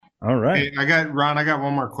All right. Hey, I got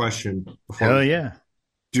one more question. Hell yeah.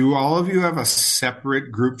 Do all of you have a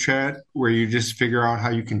separate group chat where you just figure out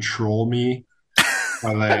how you control me?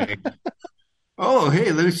 By like, oh,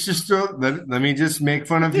 hey, let me just make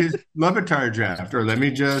fun of his Levitar draft, or let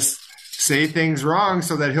me just say things wrong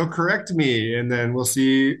so that he'll correct me, and then we'll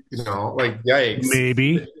see. Like yikes,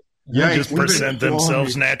 Maybe. yikes. Just present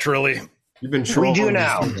themselves naturally. You've been We trolling do me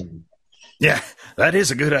now. so long. Yeah, that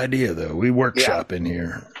is a good idea, though. We workshop in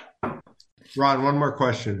here. Ron, one more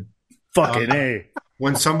question. Fucking A.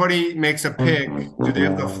 When somebody makes a pick, do they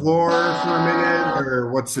have the floor for a minute,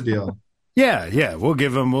 or what's the deal? Yeah. We'll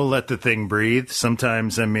let the thing breathe.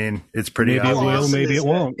 Sometimes, it's pretty Maybe it obvious. will, maybe it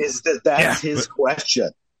won't. That's his question.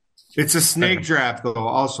 It's a snake draft, though,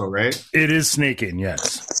 also, right? It is snaking,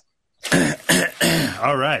 yes.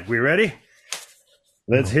 All right, we ready?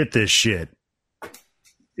 Let's hit this shit.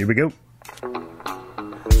 Here we go.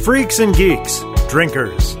 Freaks and geeks,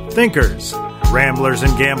 drinkers, thinkers, ramblers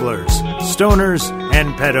and gamblers, stoners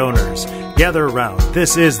and pet owners. Gather around.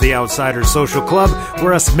 This is the Outsiders Social Club,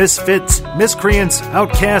 where us misfits, miscreants,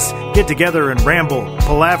 outcasts get together and ramble,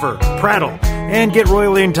 palaver, prattle, and get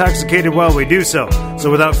royally intoxicated while we do so. So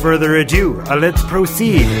without further ado, let's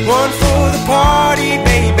proceed. One for the party,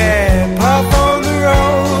 baby. Puff on the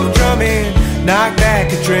road, drumming. Knock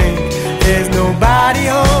back a drink. There's nobody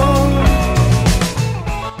home.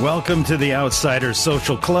 Welcome to the Outsiders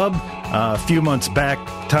Social Club. A few months back,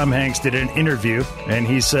 Tom Hanks did an interview, and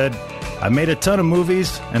he said, I made a ton of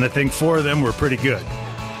movies, and I think 4 of them were pretty good.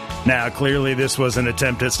 Now, clearly this was an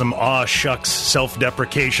attempt at some aw shucks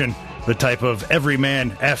self-deprecation, the type of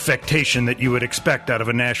everyman affectation that you would expect out of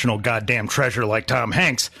a national goddamn treasure like Tom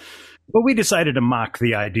Hanks. But we decided to mock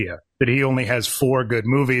the idea that he only has 4 good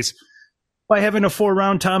movies by having a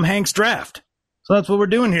 4-round Tom Hanks draft. So that's what we're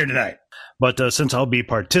doing here tonight. But since I'll be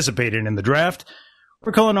participating in the draft,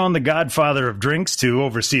 we're calling on the godfather of drinks to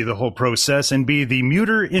oversee the whole process and be the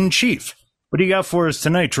muter-in-chief. What do you got for us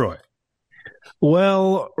tonight, Troy?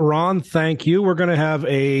 Well, Ron, thank you. We're going to have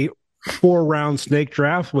a 4-round snake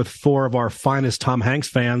draft with 4 of our finest Tom Hanks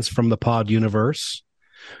fans from the pod universe.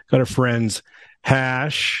 Got our friends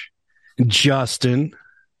Hash, Justin,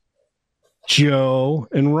 Joe,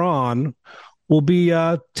 and Ron will be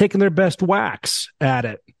taking their best whacks at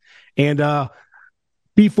it. And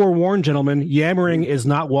be forewarned, gentlemen, yammering is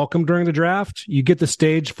not welcome during the draft. You get the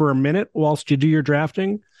stage for a minute whilst you do your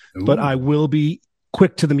drafting, but I will be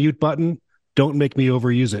quick to the mute button. Don't make me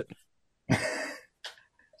overuse it.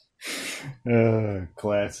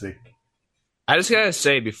 Classic. I just got to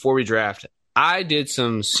say, before we draft, I did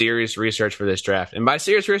some serious research for this draft. And by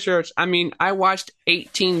serious research, I mean I watched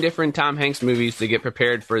 18 different Tom Hanks movies to get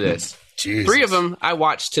prepared for this. Jesus. 3 of them I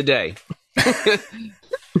watched today.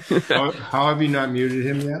 How have you not muted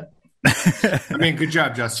him yet? Good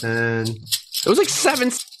job, Justin. It was like 7.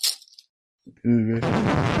 You've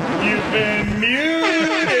been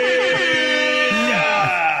muted!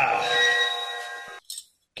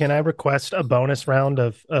 Can I request a bonus round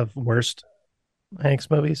of worst Hanks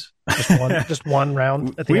movies? Just one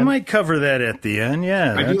round at the end? We might cover that at the end,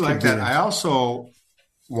 yeah. I do like that. I also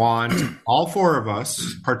want all 4 of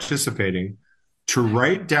us participating to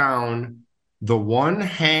write down the one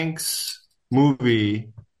Hanks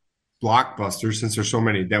movie blockbuster, since there's so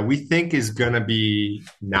many, that we think is going to be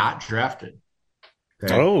not drafted.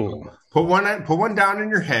 Okay? Oh. Put one down in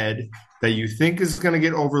your head that you think is going to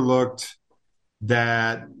get overlooked,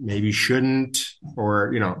 that maybe shouldn't,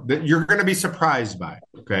 or, that you're going to be surprised by.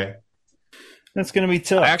 Okay. That's going to be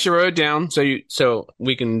tough. I actually wrote it down so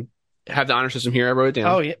we can have the honor system here. I wrote it down.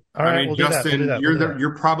 Oh, yeah. All right, we'll Justin, do that.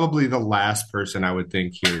 you're probably the last person I would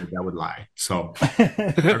think here that would lie. So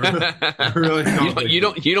I really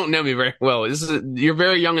don't. You don't know me very well. You're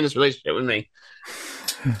very young in this relationship with me.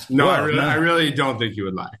 No, I really don't think you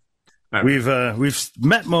would lie. We've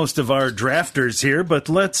met most of our drafters here, but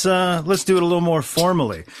let's do it a little more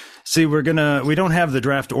formally. See, we don't have the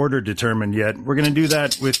draft order determined yet. We're gonna do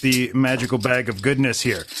that with the magical bag of goodness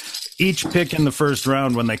here. Each pick in the first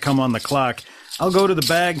round, when they come on the clock, I'll go to the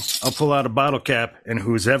bag, I'll pull out a bottle cap, and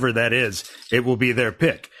whoever that is, it will be their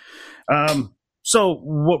pick. So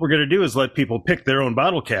what we're going to do is let people pick their own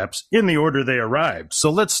bottle caps in the order they arrived. So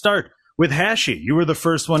let's start with Hashi. You were the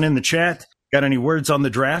first one in the chat. Got any words on the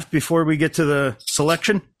draft before we get to the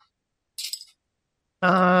selection?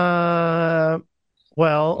 Well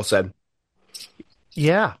said.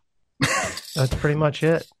 Yeah. That's pretty much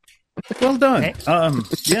it. Well done.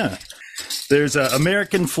 Yeah. There's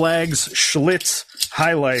American Flags, Schlitz,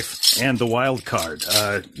 High Life, and the Wild Card.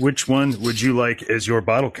 Which one would you like as your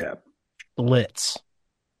bottle cap? Schlitz.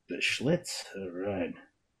 The Schlitz? All right.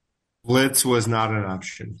 Blitz was not an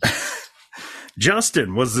option.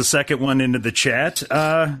 Justin was the second one into the chat.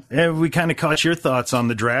 We kind of caught your thoughts on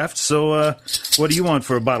the draft. So what do you want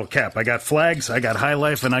for a bottle cap? I got flags, I got high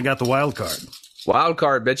life, and I got the wild card. Wild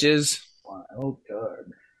card, bitches. Wild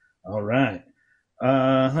card. All right.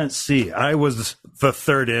 Let's see. I was the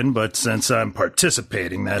third in, but since I'm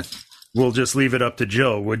participating, we'll just leave it up to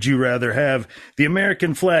Joe. Would you rather have the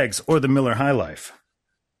American flags or the Miller High Life?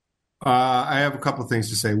 I have a couple things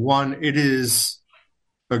to say. One, it is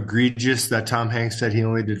egregious that Tom Hanks said he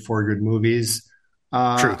only did 4 good movies.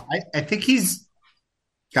 True. I think he's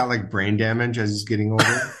got like brain damage as he's getting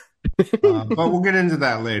older. But we'll get into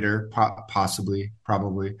that later, possibly,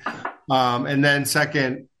 probably. And then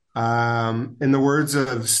second, in the words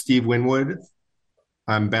of Steve Winwood,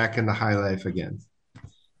 I'm back in the high life again.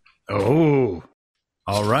 Oh,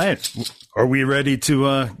 all right. Are we ready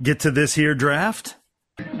to get to this here draft?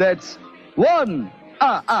 That's one.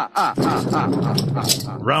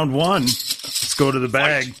 Round one. Let's go to the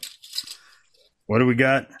bag. What do we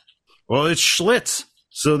got? Well, it's Schlitz.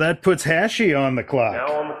 So that puts Hashi on the clock.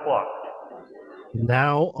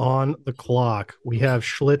 Now on the clock, we have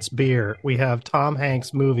Schlitz beer. We have Tom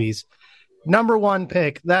Hanks movies. Number one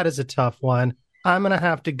pick, that is a tough one. I'm going to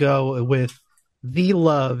have to go with the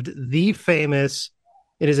loved, the famous.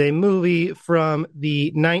 It is a movie from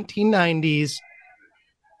the 1990s,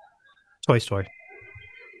 Toy Story.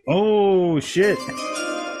 Oh, shit.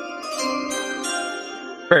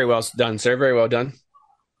 Very well done, sir. Very well done.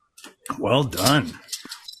 Well done.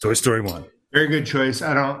 Toy Story 1. Very good choice.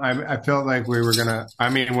 I felt like we were gonna. I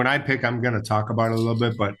mean, when I pick, I'm gonna talk about it a little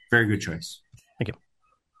bit, but very good choice. Thank you.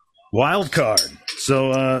 Wild card.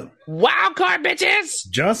 So, Wild card, bitches.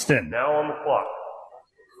 Justin. Now on the clock.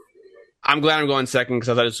 I'm glad I'm going second because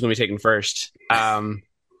I thought it was going to be taken first.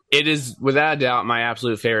 It is without a doubt my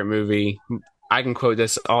absolute favorite movie. I can quote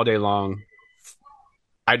this all day long.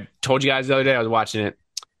 I told you guys the other day I was watching it.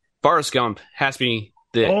 Forrest Gump has to be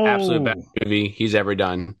the absolute best movie he's ever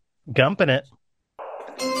done. Gumping it.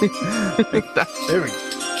 There we go.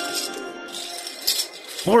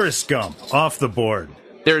 Forrest Gump off the board.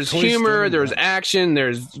 There's Toy humor, Story there's 1. action,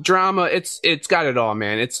 there's drama. It's got it all,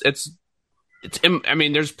 man. It's. I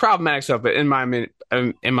mean, there's problematic stuff, but in my mind,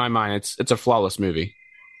 it's a flawless movie.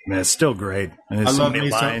 Man, it's still great. And I so love many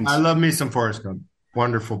me lines. some. I love me some Forrest Gump.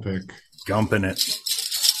 Wonderful pick. Gumping it.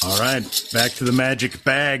 All right, back to the magic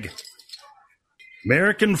bag.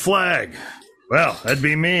 American flag. Well, that'd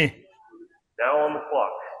be me. Now on the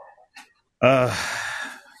clock.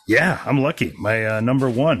 Yeah, I'm lucky. My number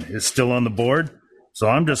one is still on the board, so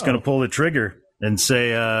I'm just going to pull the trigger and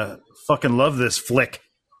say, fucking love this flick.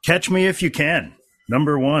 Catch Me If You Can.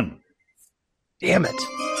 Number one. Damn it.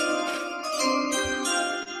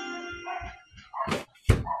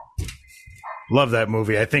 Love that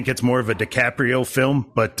movie. I think it's more of a DiCaprio film,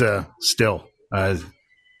 but still. I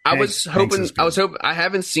was hoping. I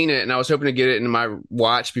haven't seen it, and I was hoping to get it in my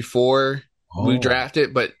watch before we draft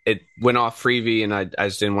it, but it went off freebie, and I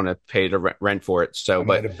just didn't want to pay the rent for it. So,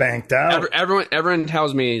 but it banked out. Everyone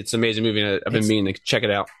tells me it's an amazing movie, and I've been meaning to check it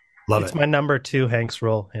out. Love It's it. my number 2 Hanks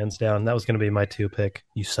role, hands down. That was going to be my 2 pick.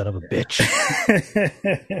 You son of a bitch.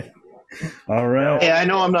 All right. Hey, I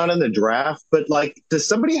know I'm not in the draft, but like, does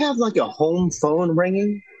somebody have like a home phone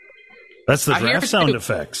ringing? That's the I hear draft it sound too.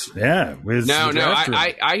 effects. Yeah. No,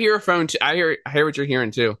 I hear a phone. I hear what you're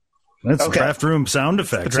hearing too. That's Okay. draft room sound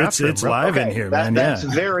effects. It's live in here, man. That's Yeah.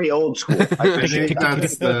 very old school. I I appreciate think that.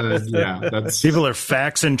 that's People are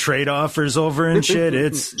faxing trade offers over and shit.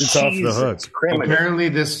 It's off the hook. Jesus Christ. apparently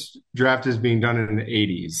this draft is being done in the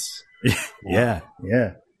 80s. Yeah.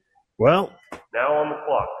 Well, Now on the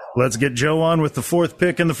clock. let's get Joe on with the fourth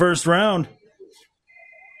pick in the first round.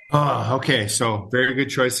 Oh, okay. So very good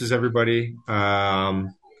choices, everybody.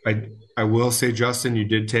 I will say, Justin, you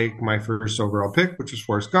did take my first overall pick, which is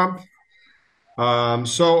Forrest Gump.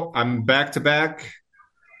 So I'm back to back.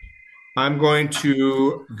 I'm going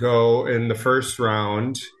to go in the first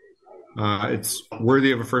round. It's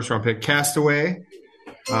worthy of a first round pick. Castaway.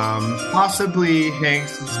 Possibly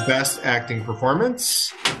Hanks' best acting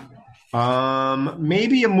performance.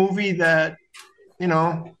 Maybe a movie that,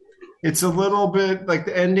 it's a little bit like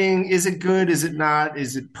the ending. Is it good? Is it not?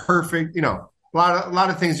 Is it perfect? A lot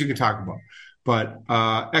of things you can talk about. But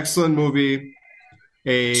excellent movie.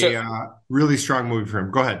 Really strong movie for him.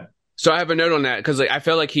 Go ahead. So I have a note on that because I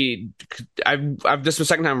felt like I've this was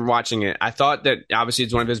the second time watching it. I thought that obviously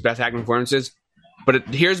it's one of his best acting performances. But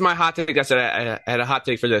here's my hot take. I said I had a hot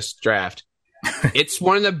take for this draft. It's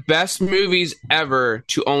one of the best movies ever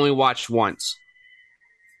to only watch once.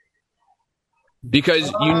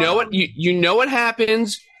 Because you know what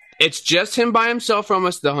happens. It's just him by himself for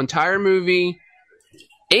almost the entire movie.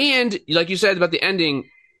 And like you said about the ending,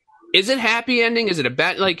 is it happy ending? Is it a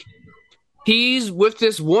bad, like, he's with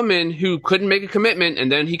this woman who couldn't make a commitment,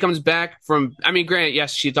 and then he comes back from, I mean, granted,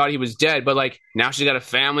 yes, she thought he was dead, but like now she's got a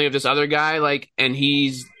family of this other guy, like, and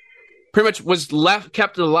he's pretty much was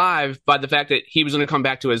kept alive by the fact that he was going to come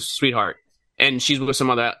back to his sweetheart, and she's with some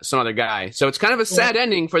other guy. So it's kind of a sad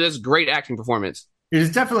ending for this great acting performance. It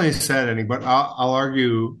is definitely a sad ending, but I'll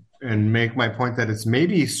argue and make my point that it's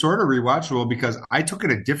maybe sort of rewatchable because I took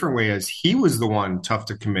it a different way as he was the one tough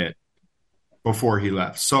to commit before he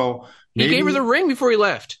left. So he gave her the ring before he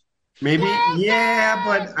left. Maybe, yeah,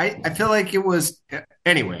 but I feel like it was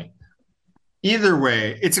anyway. Either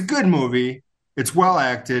way, it's a good movie. It's well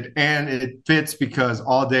acted, and it fits because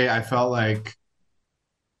all day I felt like,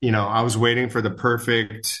 I was waiting for the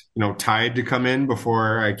perfect, tide to come in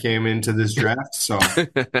before I came into this draft. So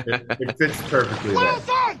it fits perfectly there.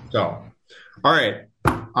 So, all right.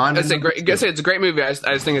 I say it's a great movie. I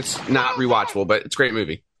just think it's not rewatchable, but it's a great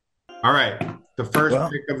movie. All right. The first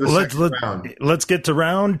pick of the second round. Let's get to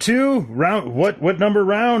round 2. What number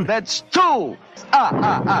round? That's 2.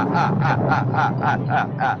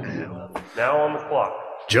 Now on the clock.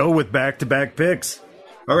 Joe with back-to-back picks.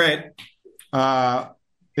 All right.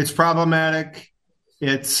 It's problematic.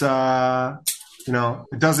 It's, it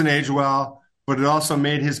doesn't age well, but it also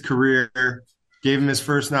made his career, gave him his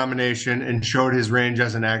first nomination, and showed his range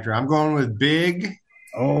as an actor. I'm going with Big.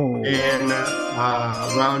 Oh. In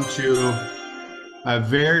round 2. A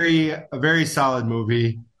very solid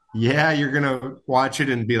movie. Yeah, you're gonna watch it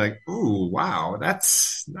and be like, "Ooh, wow,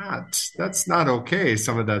 that's not okay."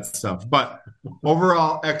 Some of that stuff, but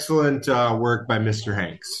overall, excellent work by Mr.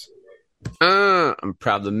 Hanks. I'm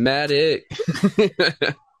problematic.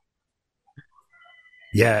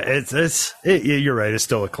 Yeah, you're right. It's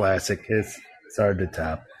still a classic. It's hard to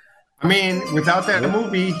top. I mean, without that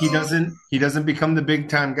movie, he doesn't become the big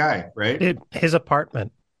time guy, right? His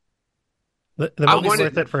apartment. The movie's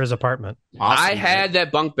worth it for his apartment. Awesome, I had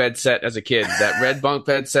that bunk bed set as a kid. That red bunk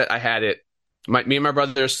bed set, I had it. Me and my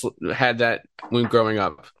brother had that when growing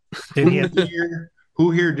up.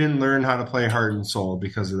 Who here didn't learn how to play Heart and Soul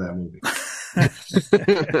because of that movie?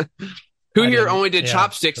 Who here only did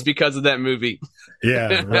chopsticks because of that movie?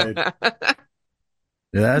 Yeah, right.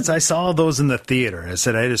 I saw those in the theater. I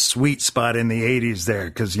said I had a sweet spot in the 80s there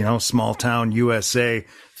because, small town USA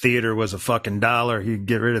theater was a fucking $1. You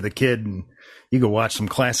get rid of the kid and you go watch some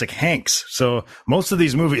classic Hanks. So most of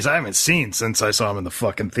these movies I haven't seen since I saw them in the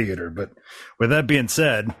fucking theater. But with that being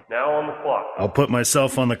said, now on the clock. I'll put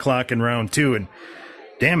myself on the clock in round 2. And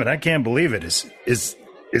damn it, I can't believe it. Is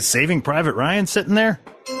Saving Private Ryan sitting there?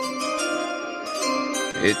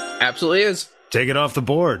 It absolutely is. Take it off the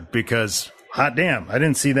board because hot damn, I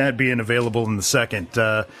didn't see that being available in the second.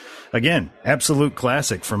 Again, absolute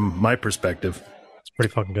classic from my perspective.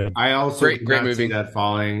 Pretty fucking good. I also great movie. See that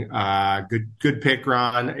falling. Good pick,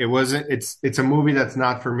 Ron. It wasn't. It's a movie that's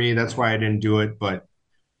not for me. That's why I didn't do it. But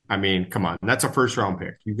I mean, come on, that's a first round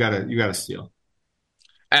pick. You gotta steal.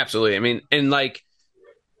 Absolutely. I mean, and like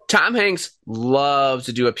Tom Hanks loves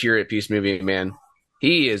to do a period piece movie. Man,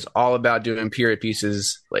 he is all about doing period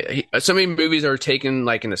pieces. Like so many movies are taken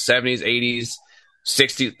like in the 70s, 80s,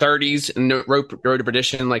 60s, 30s, and Road to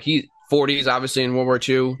Perdition. Like 40s, obviously, in World War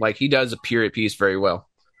II. Like, he does a period piece very well.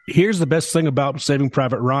 Here's the best thing about Saving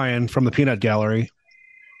Private Ryan from the Peanut Gallery.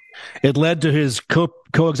 It led to his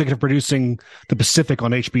co-executive producing The Pacific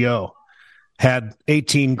on HBO. Had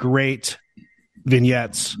 18 great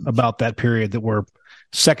vignettes about that period that were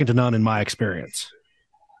second to none in my experience.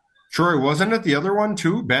 Troy, wasn't it the other one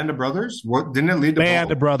too? Band of Brothers? What didn't it lead to? Band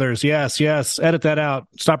of Brothers, yes. Edit that out.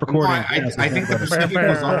 Stop recording. No, I think the Pacific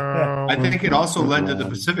was. I think it also led to the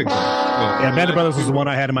Pacific. Yeah, Band of Brothers was the one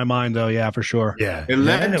I had in my mind, though. Yeah, for sure. Yeah, it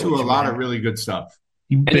led to a lot of really good stuff.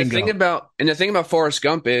 And the thing about Forrest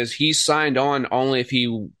Gump is he signed on only if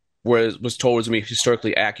he was told it was going to be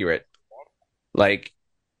historically accurate, like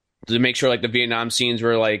to make sure like the Vietnam scenes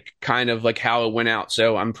were like kind of like how it went out.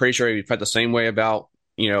 So I'm pretty sure he felt the same way about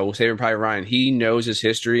Saving Private Ryan. He knows his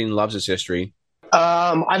history and loves his history.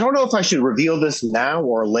 I don't know if I should reveal this now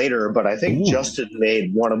or later, but I think Justin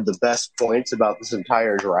made one of the best points about this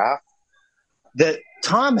entire draft. That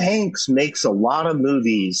Tom Hanks makes a lot of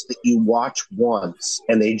movies that you watch once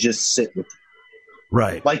and they just sit with you.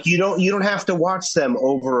 Right. Like you don't have to watch them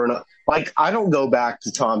over and over. Like I don't go back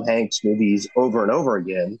to Tom Hanks movies over and over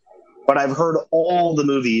again, but I've heard all the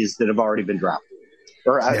movies that have already been drafted.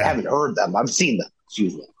 Or I haven't heard them. I've seen them.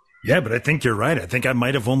 Excuse me. Yeah, but I think you're right. I think I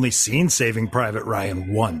might have only seen Saving Private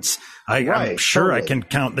Ryan once. I'm sure I can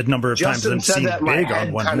count the number of times I've seen Big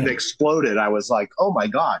on one kind of exploded. I was like, oh my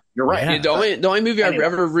God, you're right. Yeah, the only movie I've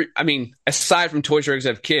ever, aside from Toy Story 'cause I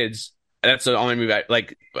have kids, that's the only movie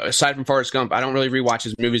aside from Forrest Gump, I don't really rewatch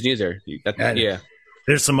his movies neither.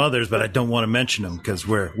 There's some others, but I don't want to mention them because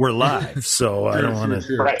we're live, so I don't want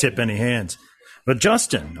to tip any hands. But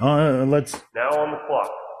Justin, let's now on the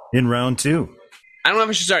clock in round 2. I don't know if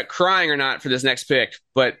I should start crying or not for this next pick,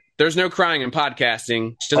 but there's no crying in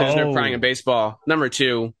podcasting. Just there's no crying in baseball. Number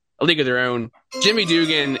 2, A League of Their Own. Jimmy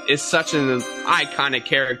Dugan is such an iconic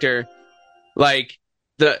character. Like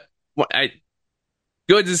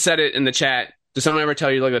Goods has said it in the chat. Does someone ever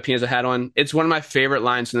tell you like the penis I had on? It's one of my favorite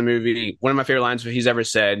lines from the movie. One of my favorite lines he's ever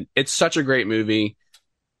said. It's such a great movie.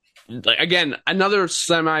 Like, again, another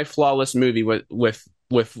semi-flawless movie with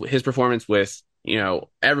his performance with.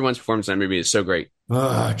 Everyone's performance in that movie is so great.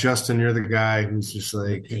 Justin, you're the guy who's just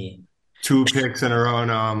like 2 picks in a row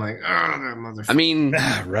now. I'm like, that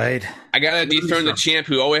motherfucker. Right. I gotta dethrone the champ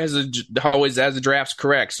who always has the drafts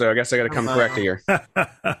correct. So I guess I gotta come correct here.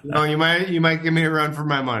 No, you might give me a run for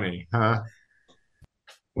my money, huh?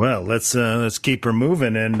 Well, let's keep her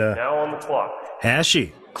moving and now on the clock.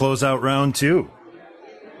 Hashi, close out round 2.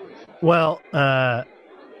 Well, my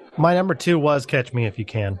number 2 was Catch Me If You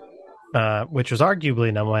Can. Which was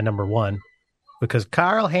arguably my number 1, because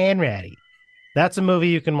Carl Hanratty, that's a movie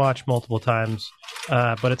you can watch multiple times,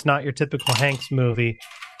 but it's not your typical Hanks movie.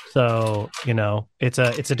 So, it's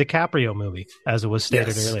a DiCaprio movie, as it was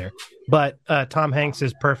stated earlier. But Tom Hanks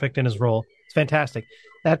is perfect in his role. It's fantastic.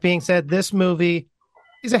 That being said, this movie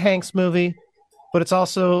is a Hanks movie, but it's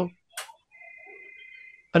also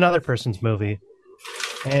another person's movie.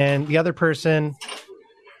 And the other person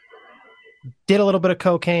did a little bit of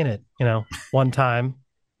cocaine one time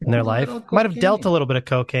in their life. Might have dealt a little bit of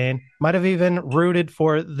cocaine. Might have even rooted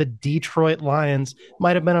for the Detroit Lions.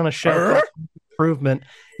 Might have been on a show called Improvement.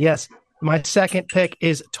 Yes, my second pick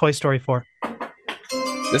is Toy Story 4.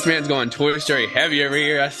 This man's going Toy Story heavy over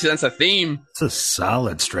here. I sense a theme. It's a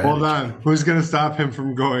solid strategy. Hold on. Who's going to stop him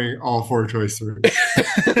from going all 4 Toy Stories?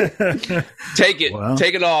 Take it. Well,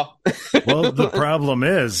 take it all. Well, the problem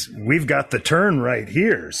is we've got the turn right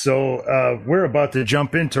here. So we're about to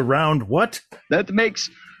jump into round what? That makes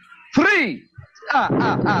 3.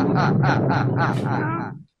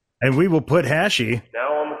 And we will put Hashi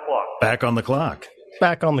now on the clock. Back on the clock.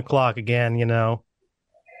 Back on the clock again,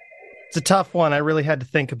 It's a tough one. I really had to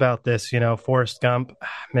think about this, Forrest Gump,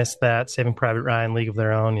 missed that, Saving Private Ryan, League of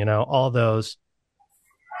Their Own, all those.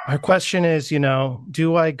 My question is,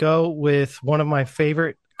 do I go with one of my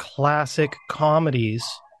favorite classic comedies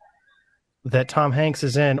that Tom Hanks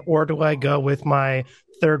is in, or do I go with my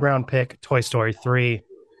third round pick, Toy Story 3?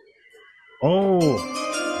 Oh.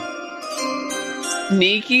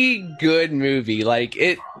 Sneaky good movie.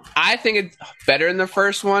 I think it's better than the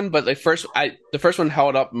first one, but the first one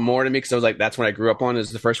held up more to me because I was like, that's when I grew up on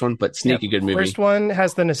is the first one, but sneaky good movie. First one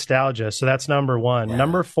has the nostalgia, so that's number 1. Yeah.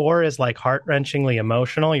 Number 4 is heart-wrenchingly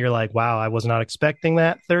emotional. You're like, wow, I was not expecting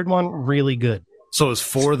that. Third one, really good. So is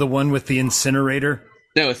 4 the one with the incinerator?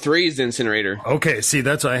 No, 3 is the incinerator. Okay, see,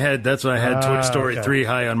 that's why I had Toy Story 3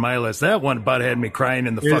 high on my list. That one about had me crying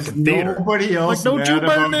in the fucking theater. Nobody else don't you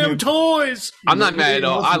buy them toys? I'm not mad at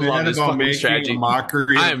all. I love this fucking strategy.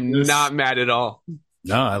 I am not mad at all.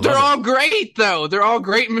 No, they're all great, though. They're all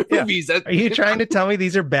great movies. Yeah. Are you trying to tell me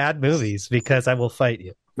these are bad movies? Because I will fight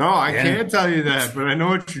you. No, I can't tell you that, but I know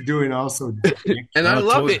what you're doing also. And I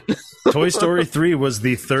love it. Toy Story 3 was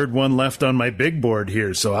the third one left on my big board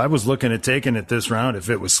here, so I was looking at taking it this round if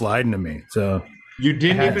it was sliding to me. So you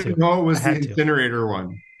didn't even know it was the incinerator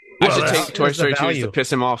one. I should take Toy Story 2 to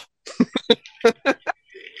piss him off.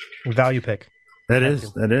 Value pick. That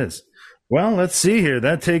is. Well, let's see here.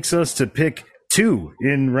 That takes us to pick 2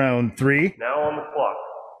 in round 3. Now on the clock.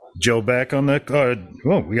 Joe back on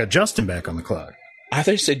the we got Justin back on the clock. I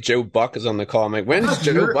thought you said Joe Buck is on the call. I'm like, when's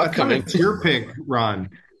Joe Buck coming? It's your pick, Ron.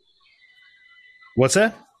 What's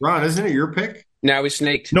that? Ron, isn't it your pick? Now we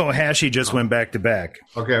snaked. No, Hashi just went back to back.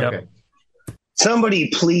 Okay. Somebody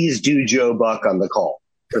please do Joe Buck on the call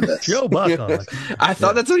for this. Joe Buck on the call. I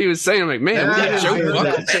thought that's what he was saying. I'm like, man, we got Joe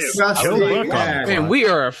Buck. Joe Buck on Man, we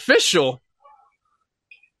are official.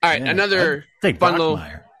 All right, another fun little...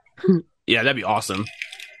 Yeah, that'd be awesome.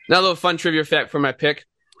 Another little fun trivia fact for my pick.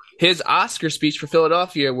 His Oscar speech for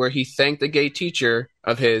Philadelphia, where he thanked the gay teacher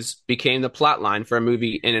of his, became the plot line for a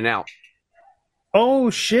movie In and Out.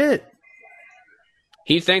 Oh, shit.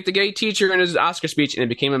 He thanked the gay teacher in his Oscar speech, and it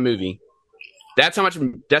became a movie. That's how much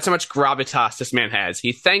gravitas this man has.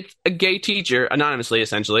 He thanked a gay teacher anonymously,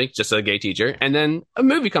 essentially, just a gay teacher, and then a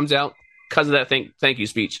movie comes out because of that thank you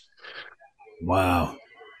speech. Wow.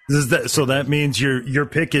 So that means your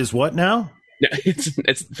pick is what now? No,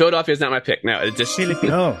 it's Philadelphia is not my pick. No, it's just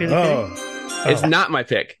it's not my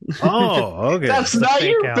pick. Oh, okay. That's not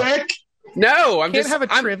your pick. No, I'm just have a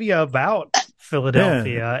trivia about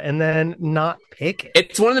Philadelphia and then not pick it.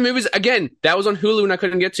 It's one of the movies. Again, that was on Hulu and I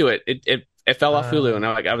couldn't get to it. It fell off Hulu and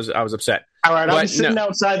I was upset. All right, I'm sitting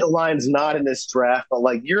outside the lines, not in this draft, but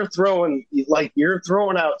you're throwing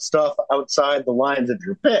out stuff outside the lines of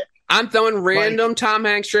your pick. I'm throwing random Tom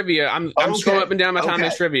Hanks trivia. I'm scrolling up and down my Tom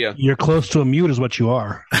Hanks trivia. You're close to a mute, is what you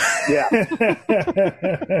are. Yeah.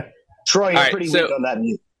 Troy, you're pretty weak on that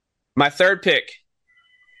mute. My third pick.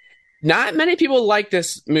 Not many people like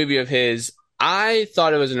this movie of his. I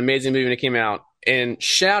thought it was an amazing movie when it came out. And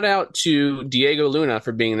shout out to Diego Luna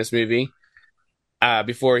for being in this movie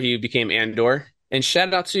before he became Andor. And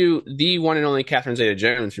shout out to the one and only Catherine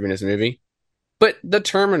Zeta-Jones for being in this movie. But The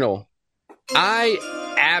Terminal. I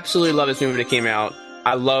absolutely love this movie when it came out.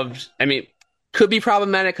 Could be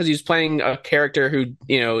problematic because he's playing a character who,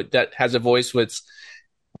 that has a voice with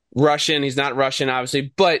Russian. He's not Russian,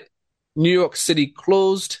 obviously, but New York City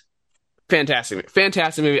closed. Fantastic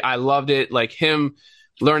movie. I loved it. Like him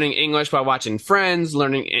learning English by watching Friends,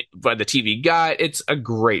 learning by the TV Guide. It's a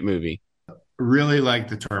great movie. Really like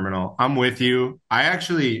The Terminal. I'm with you. I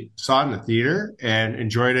actually saw it in the theater and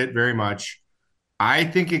enjoyed it very much. I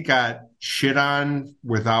think it got shit on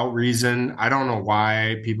without reason. I don't know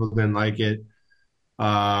why people didn't like it.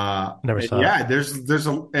 Never saw it. Yeah, there's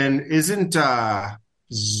and isn't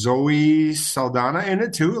Zoe Saldana in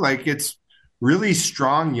it too? Like it's really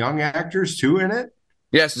strong young actors too in it.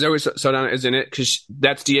 Yes, Zoe Saldana is in it because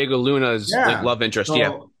that's Diego Luna's love interest.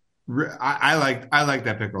 So, I like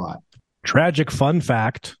that pick a lot. Tragic fun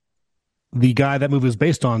fact: the guy that movie was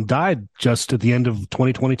based on died just at the end of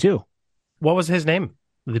 2022. What was his name?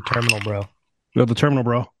 The Terminal Bro. No, The Terminal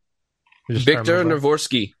Bro. Victor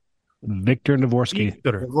Navorsky. Victor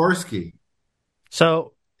Navorsky.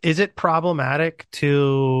 So, is it problematic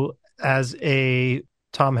to, as a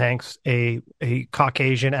Tom Hanks, a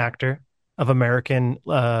Caucasian actor of American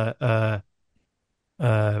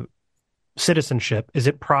citizenship, is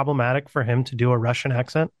it problematic for him to do a Russian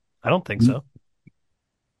accent? I don't think so.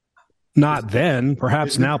 Not then.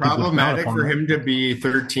 Perhaps now. Problematic for him to be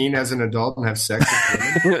 13 as an adult and have sex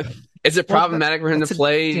with women? Is it problematic for him to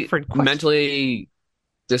play mentally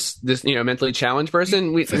mentally challenged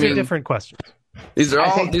person? It's a different question. These are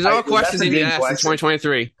all questions you need to ask in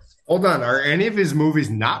 2023. Hold on. Are any of his movies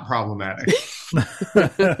not problematic?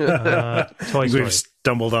 Toy Story. We've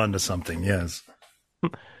stumbled onto something. Yes.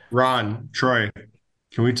 Ron, Troy,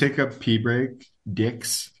 can we take a pee break?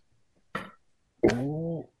 Dicks.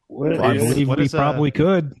 I believe we probably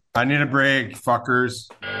could. I need a break, fuckers.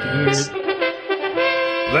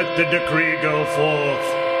 Let the decree go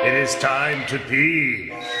forth. It is time to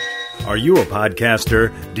pee. Are you a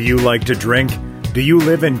podcaster? Do you like to drink? Do you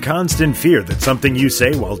live in constant fear that something you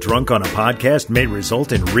say while drunk on a podcast may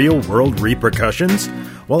result in real-world repercussions?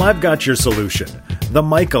 Well, I've got your solution. The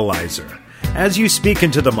Micalizer. As you speak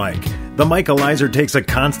into the mic, the Micalizer takes a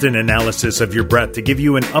constant analysis of your breath to give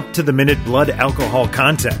you an up-to-the-minute blood alcohol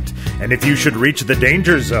content. And if you should reach the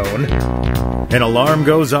danger zone, an alarm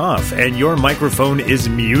goes off and your microphone is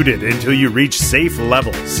muted until you reach safe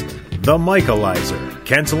levels. The Micalizer,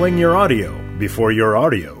 canceling your audio before your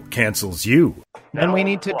audio cancels you. And we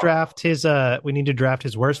need to draft his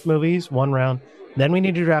worst movies, one round. Then we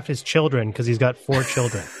need to draft his children because he's got 4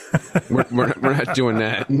 children. we're not doing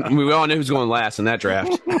that. We all know who's going last in that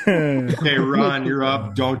draft. Hey, Ron, you're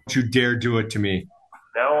up. Don't you dare do it to me.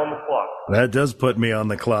 Now on the clock. That does put me on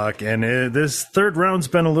the clock. And this third round's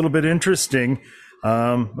been a little bit interesting.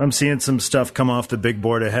 I'm seeing some stuff come off the big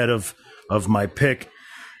board ahead of my pick.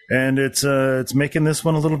 And it's making this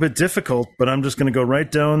one a little bit difficult. But I'm just going to go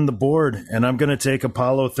right down the board. And I'm going to take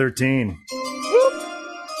Apollo 13.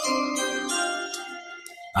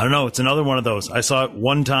 I don't know. It's another one of those. I saw it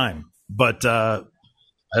one time, but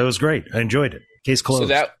it was great. I enjoyed it. Case closed.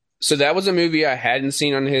 So that was a movie I hadn't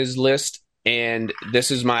seen on his list, and this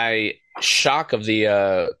is my shock of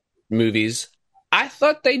the movies. I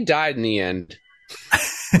thought they died in the end.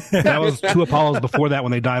 That was 2 Apollos before that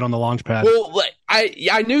when they died on the launch pad. Well,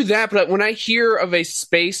 I knew that, but when I hear of a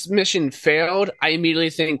space mission failed, I immediately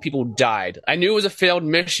think people died. I knew it was a failed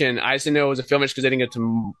mission. I just didn't know it was a failed mission because they didn't get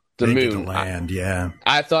to the moon. To land, yeah.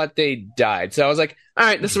 I thought they died. So I was like, all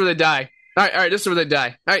right, this is where they die. All right, this is where they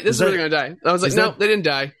die. All right, this is where they're going to die. I was like, no, they didn't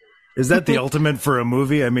die. Is that the ultimate for a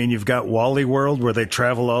movie? I mean, you've got Wally World where they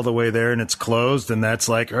travel all the way there and it's closed, and that's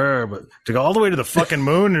like, but to go all the way to the fucking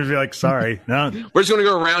moon and be like, sorry, no. We're just going to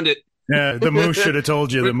go around it. Yeah, the moon should have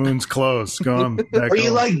told you the moon's closed. Go on. Are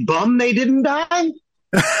you like bummed they didn't die?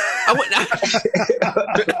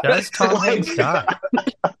 Does Tom Hanks die?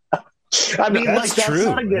 I mean, that's like, true. That's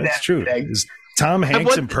not a good That's true. ending. Is Tom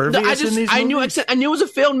Hanks impervious in these movies? I knew it was a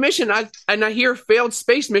failed mission. I hear failed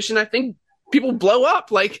space mission. I think people blow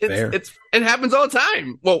up. Like it happens all the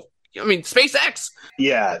time. Well, I mean, SpaceX.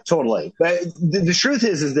 Yeah, totally. But the truth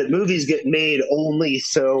is that movies get made only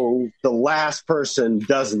so the last person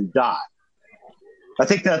doesn't die. I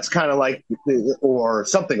think that's kind of like, or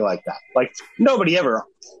something like that. Like, nobody ever,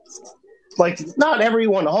 like, not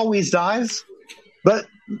everyone always dies, but,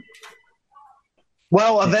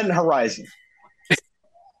 well, Event Horizon.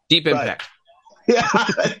 Deep Impact. Yeah,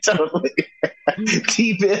 totally.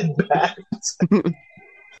 Deep Impact.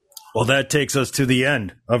 Well, that takes us to the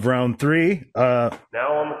end of round 3. Now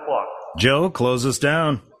on the clock. Joe, close us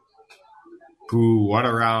down. Ooh, what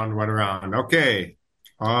a round, what a round. Okay.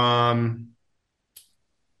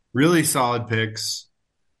 Really solid picks.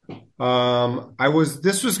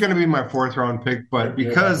 This was going to be my 4th round pick, but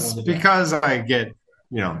because I get,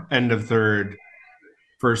 end of 3rd,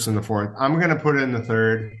 1st and the 4th, I'm going to put it in the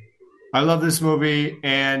 3rd. I love this movie,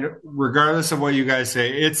 and regardless of what you guys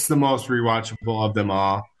say, it's the most rewatchable of them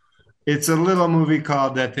all. It's a little movie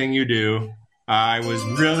called That Thing You Do. I was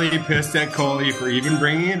really pissed at Coley for even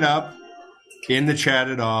bringing it up in the chat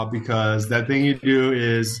at all, because That Thing You Do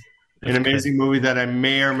is an amazing movie that I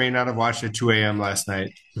may or may not have watched at 2 a.m. last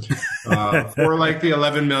night for like the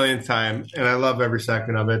 11 millionth time, and I love every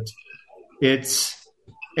second of it.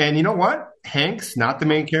 And you know what? Hanks, not the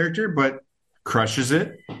main character, but crushes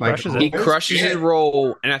it. He crushes his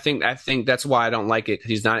role, and I think that's why I don't like it, because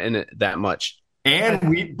he's not in it that much. And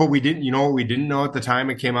we didn't, what we didn't know at the time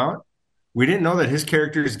it came out? We didn't know that his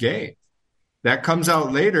character is gay. That comes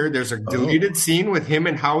out later. There's a deleted scene with him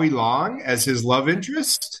and Howie Long as his love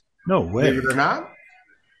interest. No way. Believe it or not.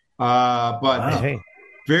 But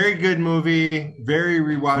very good movie, very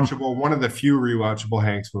rewatchable. One of the few rewatchable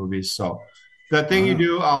Hanks movies. So That Thing You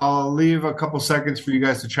Do, I'll leave a couple seconds for you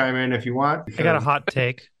guys to chime in if you want. I got a hot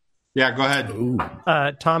take. Yeah, go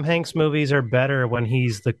ahead. Tom Hanks movies are better when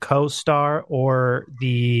he's the co-star or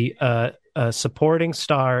the supporting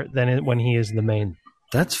star than when he is the main.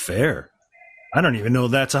 That's fair. I don't even know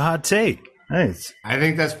that's a hot take. Nice. I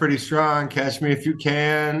think that's pretty strong. Catch Me If You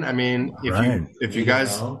Can. I mean, if you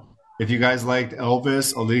guys liked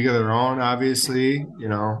Elvis, A League of Their Own, obviously,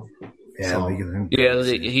 Yeah,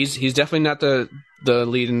 he's definitely not the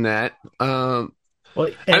lead in that. Well,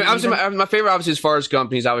 obviously, my favorite obviously is Forrest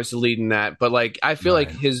Gump. He's obviously leading that, but like I feel like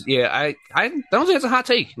his I don't think it's a hot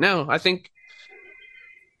take. No, I think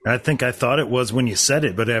I thought it was when you said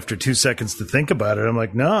it, but after 2 seconds to think about it, I'm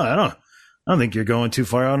like, no, I don't think you're going too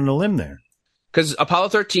far out on a limb there. Because Apollo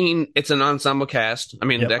 13, it's an ensemble cast. I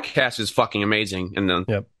mean, that cast is fucking amazing. And then,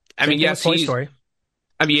 I mean, yes, Toy Story.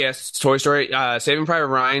 I mean, yes, Toy Story. Saving Private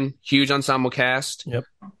Ryan, huge ensemble cast. Yep.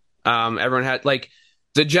 Everyone had like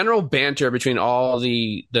the general banter between all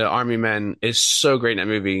the army men is so great in that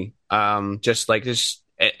movie. I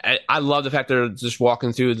love the fact they're just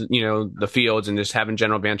walking through the fields and just having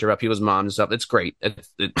general banter about people's moms and stuff. It's great.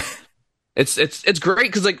 It's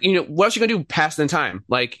great because what else you gonna do past in time?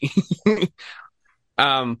 Like,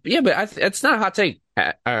 but it's not a hot take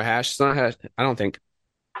or Hash. It's not a hash, I don't think.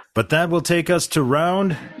 But that will take us to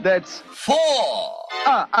round. That's 4.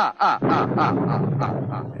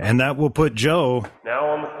 And that will put Joe Now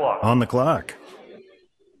on the clock. on the clock.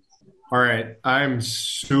 All right. I'm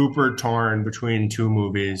super torn between 2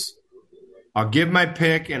 movies. I'll give my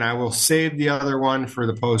pick, and I will save the other one for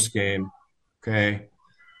the post game. Okay.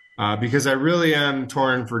 Because I really am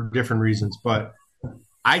torn for different reasons, but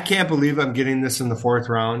I can't believe I'm getting this in the 4th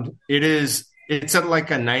round. It's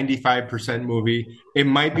like a 95% movie. It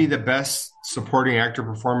might be the best supporting actor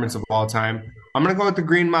performance of all time. I'm going to go with The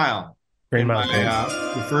Green Mile.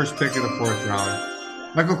 The first pick of the 4th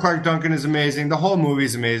round. Michael Clark Duncan is amazing. The whole movie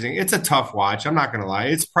is amazing. It's a tough watch. I'm not going to lie.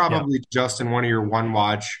 It's probably just in one of your one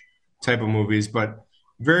watch type of movies, but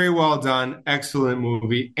very well done. Excellent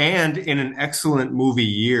movie. And in an excellent movie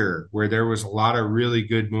year where there was a lot of really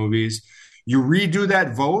good movies. You redo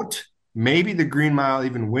that vote, maybe The Green Mile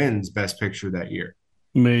even wins Best Picture that year.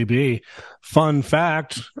 Maybe. Fun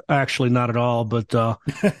fact, actually not at all, but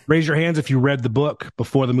raise your hands if you read the book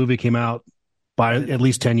before the movie came out by at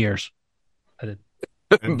least 10 years. I did.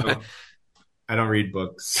 I don't read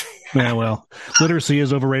books. Yeah, well, literacy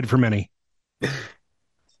is overrated for many.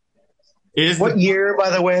 What year, by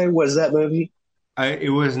the way, was that movie?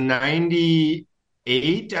 It was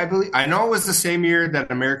 98, I believe. I know it was the same year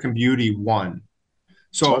that American Beauty won.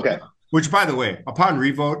 So, Okay. which, by the way, upon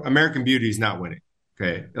revote, American Beauty is not winning.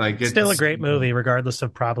 Okay, like it's Still a great movie, regardless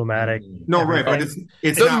of problematic. No, right, but everything.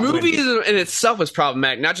 it's The not movie winning. in itself is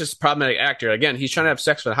problematic, not just problematic actor. Again, he's trying to have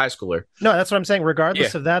sex with a high schooler. No, that's what I'm saying.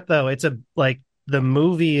 Regardless of that, though, it's the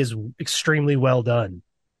movie is extremely well done,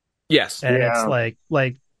 Yes. and Yeah. it's like.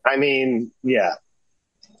 I mean, yeah.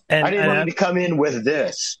 And, I didn't want to come in with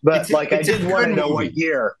this, but It's a I did want to good know movie. what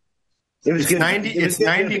year. It was It's good. 90. It was It's good.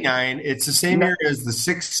 99. It's the same year as The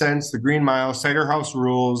Sixth Sense, The Green Mile, Cider House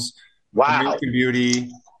Rules, Wow. American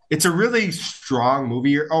Beauty. It's a really strong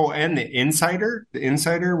movie. Oh, and The Insider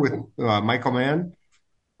with Michael Mann.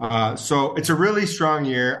 So it's a really strong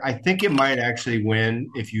year. I think it might actually win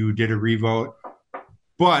if you did a revote,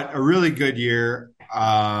 but a really good year.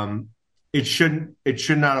 It should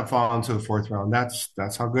not have fallen to the fourth round.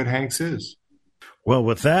 That's how good Hanks is. Well,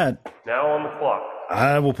 with that, Now on the clock.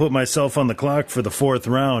 I will put myself on the clock for the fourth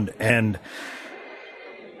round, and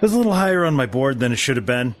it was a little higher on my board than it should have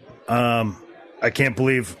been. I can't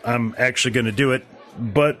believe I'm actually going to do it,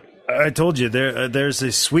 but I told you there's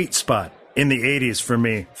a sweet spot in the 80s for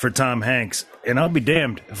me for Tom Hanks, and I'll be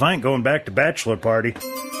damned if I ain't going back to Bachelor Party.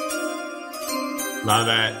 Love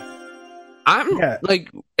that. I'm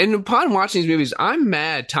and upon watching these movies, I'm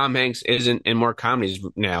mad Tom Hanks isn't in more comedies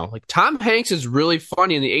now. Like, Tom Hanks is really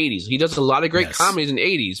funny in the 80s. He does a lot of great comedies in the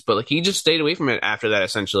 80s, but he just stayed away from it after that,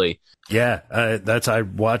 essentially. Yeah, I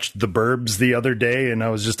watched The Burbs the other day, and I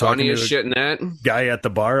was just talking Funny to as shit in that. guy at the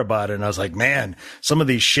bar about it, and I was like, man, some of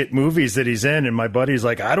these shit movies that he's in, and my buddy's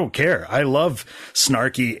like, I don't care. I love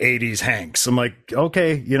snarky 80s Hanks. I'm like,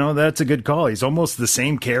 okay, that's a good call. He's almost the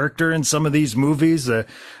same character in some of these movies. I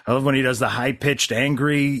love when he does the high-pitched,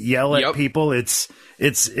 angry yell at people. It's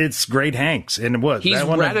great Hanks. And what? He's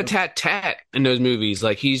rat-a-tat-tat in those movies.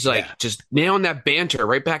 Like, he's just nailing that banter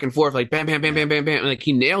right back and forth, like bam, bam, bam, bam, bam, bam. Like,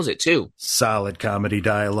 he nails it too. Solid comedy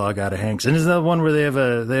dialogue out of Hanks. And isn't that one where they have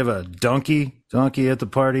a donkey at the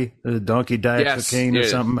party? A donkey diet cocaine or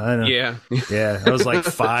something? I don't know. Yeah. Yeah. I was like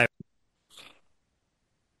 5.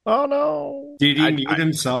 Oh no! Did he mute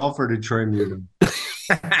himself or did Troy mute him?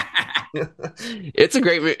 It's a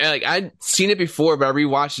great movie. Like, I'd seen it before, but I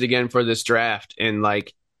rewatched it again for this draft, and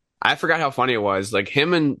like, I forgot how funny it was. Like,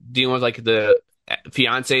 him and dealing with like the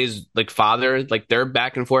fiance's like father, like their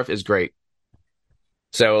back and forth is great.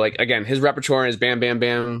 So like, again, his repertoire is bam, bam,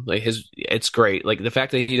 bam. Like, it's great. Like, the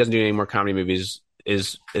fact that he doesn't do any more comedy movies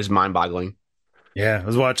is mind boggling. Yeah, I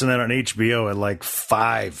was watching that on HBO at like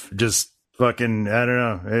 5. Just fucking, I don't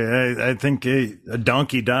know. I think a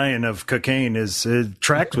donkey dying of cocaine is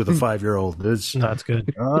tracked with a 5-year-old. It's That's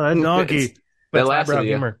good. oh, that donkey. That lasted, Eyebrow yeah.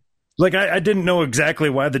 humor. Like, I didn't know exactly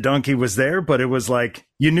why the donkey was there, but it was like,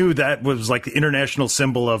 you knew that was like the international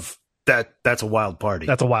symbol of that's a wild party.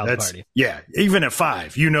 That's a wild party. Yeah, even at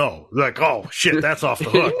 5, like, oh shit, that's off the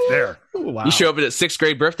hook there. Wow. You show up at a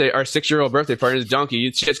 6-year-old birthday party, this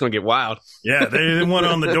donkey, shit's gonna get wild. Yeah, they went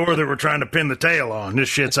on the door that were trying to pin the tail on. This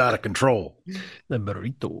shit's out of control. The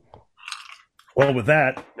burrito. Well, with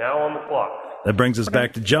that, Now on the clock. that brings us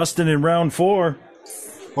back to Justin in round 4.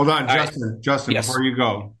 Hold on, All Justin. right. Justin, Yes. before you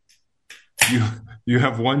go, you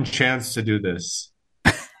have one chance to do this.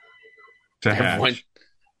 To hash.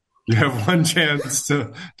 You have one chance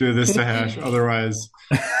to do this to hash. Otherwise,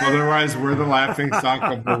 we're the laughing stock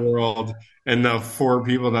of the world and the 4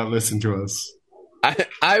 people that listen to us.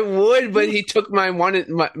 I would, but he took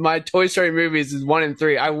my Toy Story movies is 1 and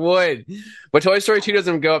 3. I would, but Toy Story 2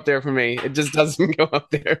 doesn't go up there for me. It just doesn't go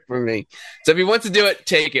up there for me. So if he wants to do it,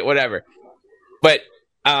 take it, whatever. But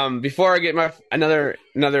before I get my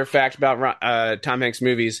another fact about Tom Hanks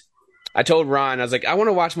movies, I told Ron, I was like, I want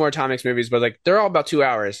to watch more Tom Hanks movies, but like, they're all about 2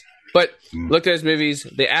 hours. But looked at his movies,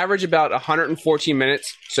 they average about 114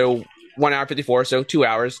 minutes, so 1 hour 54, so 2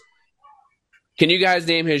 hours. Can you guys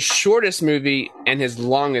name his shortest movie and his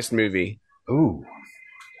longest movie? Ooh.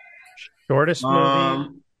 Shortest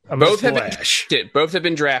movie. Both have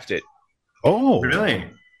been drafted. Oh. Really?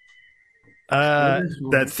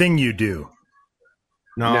 That thing you do.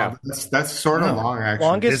 No. That's sort of long, actually.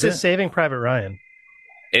 Longest Is is it? Saving Private Ryan.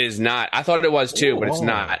 It is not. I thought it was too, but it's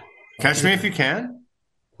not. Catch Me If You Can?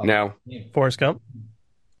 No. Forrest Gump.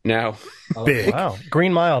 No. Big. Wow.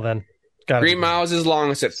 Green Mile then. Got Green Mile is his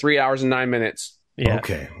longest at 3 hours and 9 minutes. Yeah.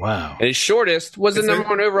 Okay, wow. And his shortest was the It's number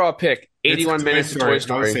 1 overall pick. 81 minutes of Toy I would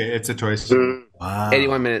Story. say it's a Toy Story. Wow.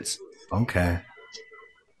 81 minutes. Okay.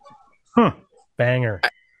 Huh. Banger.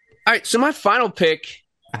 All right, so my final pick,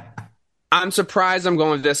 I'm surprised I'm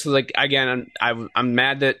going with this. Like, again, I'm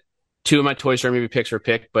mad that 2 of my Toy Story movie picks were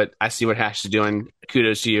picked, but I see what Hash is doing.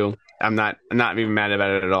 Kudos to you. I'm not even mad about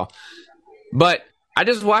it at all. But I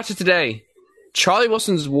just watched it today. Charlie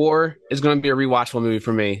Wilson's War is going to be a rewatchable movie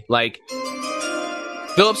for me. Like,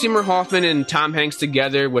 Philip Seymour Hoffman and Tom Hanks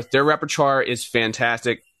together with their repertoire is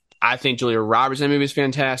fantastic. I think Julia Roberts in the movie is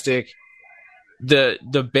fantastic.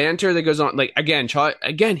 The banter that goes on, like, Charlie,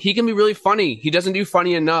 he can be really funny. He doesn't do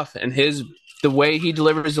funny enough, and the way he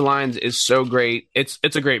delivers the lines is so great. It's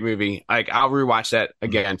a great movie. Like, I'll rewatch that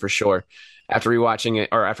again for sure after rewatching it,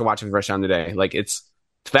 or after watching it the first time today. Like, it's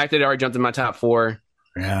the fact that it already jumped in my top 4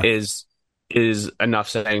 is enough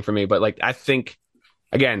saying for me. But, like, I think,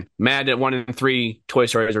 again, mad that 1 and 3 Toy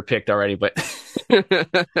Stories are picked already, but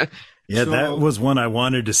yeah, that was one I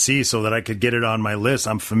wanted to see so that I could get it on my list.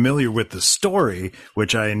 I'm familiar with the story,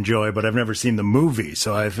 which I enjoy, but I've never seen the movie,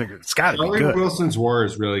 so I think it's got to be good. Charlie Wilson's War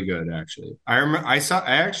is really good, actually. I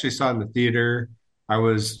actually saw it in the theater. I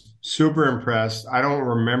was super impressed. I don't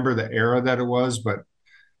remember the era that it was, but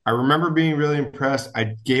I remember being really impressed.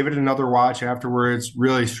 I gave it another watch afterwards.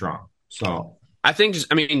 Really strong. So I think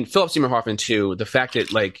Philip Seymour Hoffman too. The fact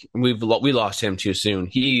that, like, we lost him too soon.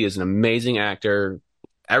 He is an amazing actor.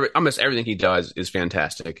 Almost everything he does is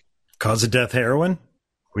fantastic. Cause of death, heroin.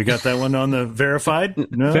 We got that one on the verified.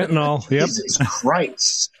 No? Fentanyl. Yep. Jesus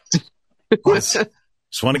Christ.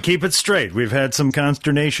 Just want to keep it straight. We've had some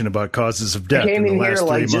consternation about causes of death in the last 3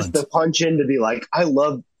 months. Just to punch in to be like, I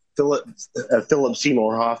love Philip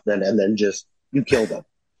Seymour Hoffman, and then just you killed him.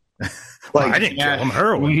 Like, I didn't kill him.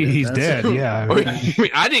 Heroin. He's dead. Yeah.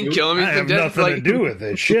 I didn't kill him. He's I have dead. nothing to do with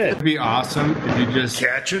it. Shit. It'd be awesome if you just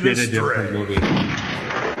Catch it did a astray. different movie.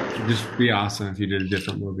 It'd just be awesome if you did a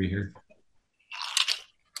different movie here.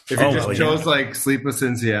 If you just chose like Sleepless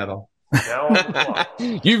in Seattle. Now on the clock.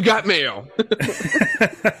 You've got mail.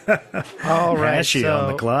 All right. Ashy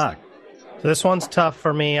on the clock. So this one's tough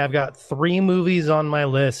for me. I've got 3 movies on my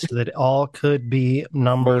list that all could be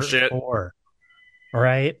number 4. All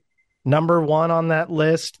right. Number 1 on that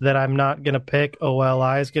list that I'm not going to pick,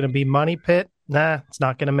 OLI, is going to be Money Pit. Nah, it's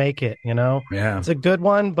not going to make it, you know? Yeah. It's a good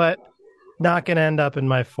one, but not going to end up in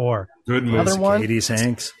my 4. Good movie. Another one, 80s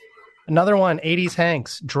Hanks. Another one, 80s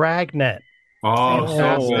Hanks, Dragnet. Oh,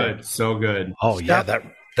 so good. So good. Oh, yeah.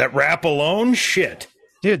 That rap alone? Shit.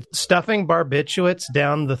 Dude, stuffing barbiturates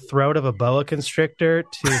down the throat of a boa constrictor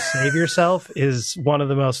to save yourself is one of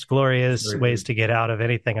the most glorious ways to get out of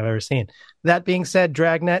anything I've ever seen. That being said,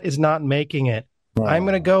 Dragnet is not making it. I'm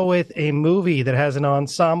going to go with a movie that has an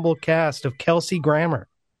ensemble cast of Kelsey Grammer,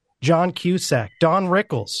 John Cusack, Don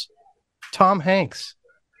Rickles, Tom Hanks,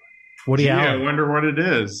 Woody I Allen. wonder what it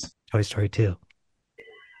is. Toy Story 2.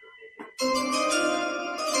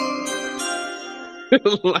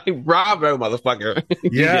 Like, bravo, motherfucker.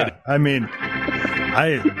 Yeah. I mean,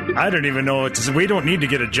 I don't even know what to say. We don't need to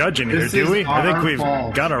get a judge in here, This do we? is I think our we've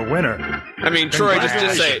fault. got our winner. I mean, Troy,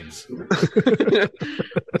 just say it.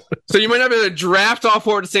 So you might not be able to draft all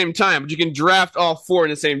 4 at the same time, but you can draft all 4 in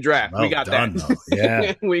the same draft. Well we got done, that. though.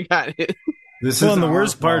 Yeah. We got it. Well, and the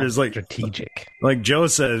worst part is, like, Strategic. like Joe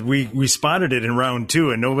said, we spotted it in round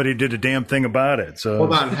 2 and nobody did a damn thing about it. So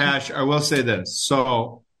Hold on, Hash. I will say this.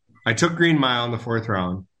 So I took Green Mile in the 4th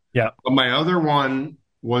round. Yeah. But my other one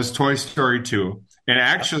was Toy Story 2. And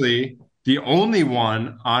actually, the only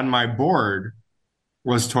one on my board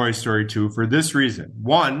was Toy Story 2 for this reason.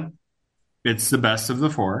 1, it's the best of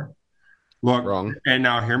the 4. Look, Wrong. And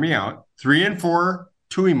now hear me out. 3 and 4,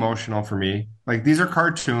 too emotional for me. Like, these are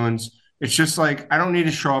cartoons. It's just like, I don't need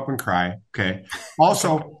to show up and cry. Okay.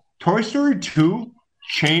 Also, Toy Story 2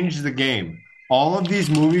 changed the game. All of these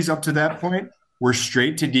movies up to that point were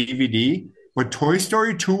straight to DVD, but Toy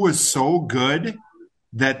Story 2 was so good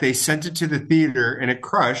that they sent it to the theater and it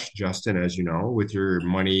crushed, Justin, as you know, with your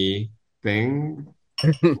money thing.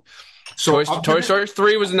 So Toy Story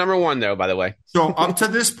 3 was the number 1, though, by the way. So up to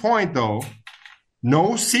this point, though,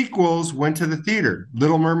 no sequels went to the theater.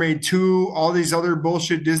 Little Mermaid 2, all these other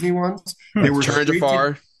bullshit Disney ones, they were Turn to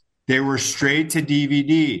Far. They were straight to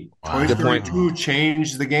DVD. Wow. Toy Good Story point. 2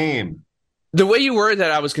 changed the game. The way you worded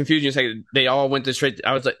that, I was confused. You said they all went to straight.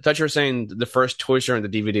 I was like, thought you were saying the first Toy Story on the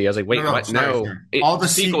DVD. I was like, wait, No, what? sorry, No, sorry. All the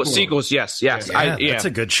sequels. Yes. yeah, Yeah. that's a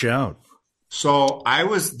good shout. So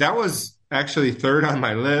that was actually 3rd on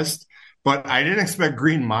my list, but I didn't expect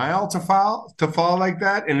Green Mile to fall like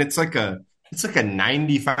that. And it's like a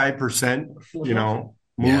 95%,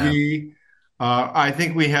 movie. I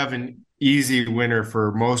think we have an easy winner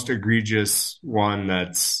for most egregious one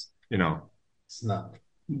that's, Snubbed.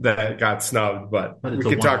 that got snubbed, but But we it's a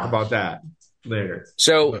can talk one-off. about that later.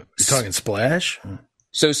 So, You talking Splash?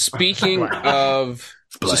 so speaking of,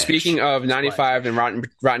 Splash. 95 and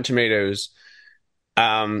Rotten Tomatoes,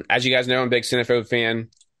 as you guys know, I'm a big Cinephobe fan.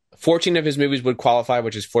 14 of his movies would qualify,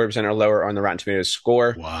 which is 40% or lower on the Rotten Tomatoes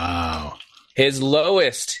score. Wow. His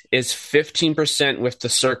lowest is 15% with The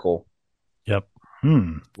Circle. Yep.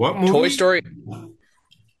 What movie? Toy Story.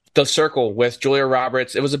 The Circle with Julia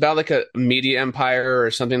Roberts. It was about like a media empire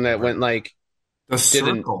or something that went like The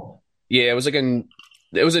Circle. Yeah, it was like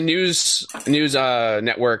it was a news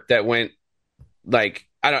network that went like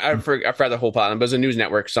I forgot the whole plot, but it was a news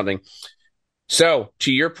network something. So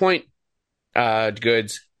to your point,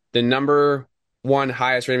 Goods, the number one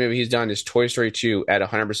highest rated movie he's done is Toy Story 2 at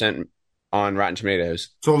 100% on Rotten Tomatoes.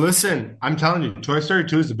 So listen, I'm telling you, Toy Story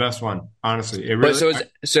 2 is the best one. Honestly, it really.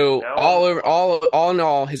 All in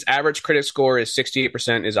all, his average critic score is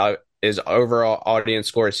 68%. His overall audience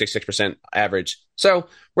score is 66% average. So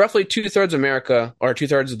roughly 2/3 of America or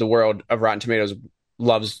 2/3 of the world of Rotten Tomatoes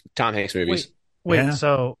loves Tom Hanks movies. Wait,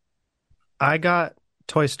 so I got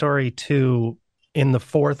Toy Story 2 in the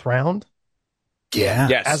 4th round. Yeah.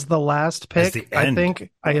 Yes. As the last pick, I think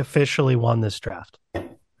I officially won this draft.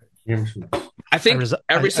 I think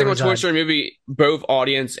every single Toy Story movie, both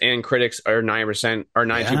audience and critics are 9% or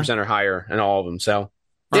 92% or higher in all of them. So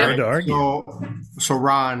hard to argue. So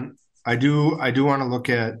Ron, I do want to look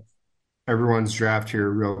at everyone's draft here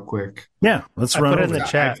real quick. Yeah, let's run put it over in the that.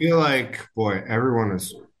 chat. I feel like, boy, everyone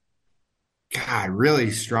is, God,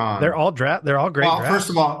 really strong. They're all great. Well, drafts. first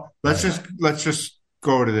of all, let's just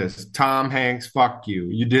go to this. Tom Hanks, fuck you.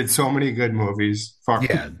 You did so many good movies. Fuck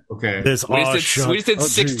you. Okay. We just did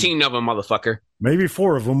 16 of them, motherfucker. Maybe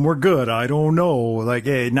 4 of them were good. I don't know. Like,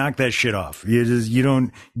 hey, knock that shit off. You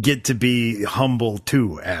don't get to be humble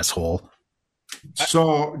too, asshole.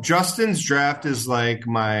 So Justin's draft is like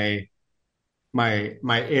my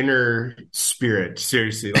inner spirit.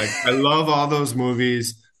 Seriously, like I love all those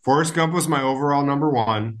movies. Forrest Gump was my overall number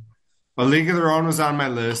 1. A League of Their Own was on my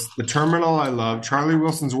list. The Terminal I love. Charlie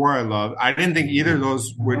Wilson's War I love. I didn't think either of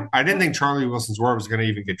those would. I didn't think Charlie Wilson's War was going to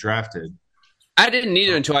even get drafted. I didn't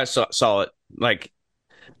either until I saw it. Like,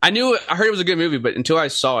 I heard it was a good movie, but until I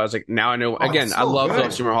saw it, I was like, now I know. Again, so I love good.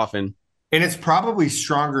 Philip Seymour Hoffman. And it's probably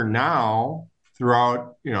stronger now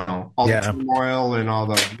throughout, all the turmoil and all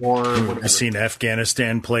the war. I've seen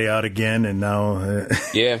Afghanistan play out again, and now,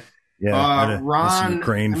 Ron,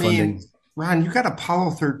 Ukraine funding. Ron, you got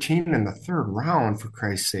Apollo 13 in the 3rd round, for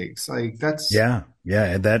Christ's sakes. Like, that's... Yeah,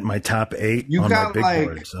 that my top 8 you on got my big like,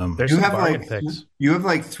 board. There's some bargain picks. You have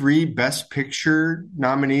like 3 Best Picture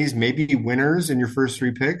nominees, maybe winners in your first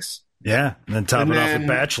 3 picks. Yeah, and then top it off with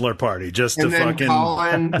Bachelor Party, just to fucking...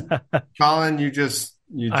 Colin,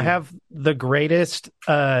 I have the greatest...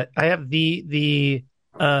 I have the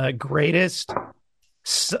greatest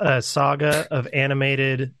saga of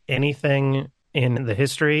animated anything in the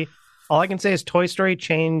history. All I can say is Toy Story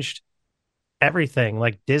changed everything.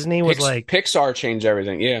 Like Disney was Pixar changed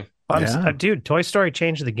everything. Yeah. Dude, Toy Story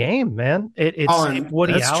changed the game, man. It's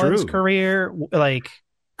Woody Allen's career. Like,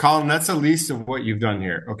 Colin, that's the least of what you've done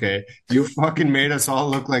here. Okay. You fucking made us all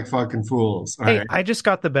look like fucking fools. All right? I just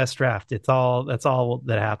got the best draft. That's all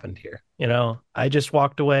that happened here. I just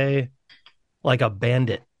walked away like a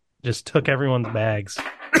bandit. Just took everyone's bags.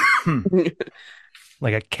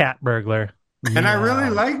 Like a cat burglar. And I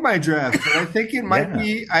really like my draft, but I think it might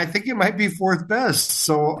be. I think it might be 4th best.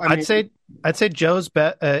 So I'd say Joe's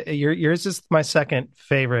bet. Yours is my second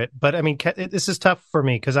favorite, but I mean this is tough for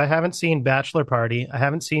me because I haven't seen Bachelor Party, I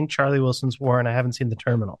haven't seen Charlie Wilson's War, and I haven't seen The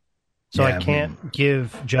Terminal. So I can't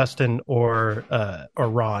give Justin or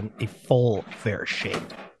Ron a full fair shake.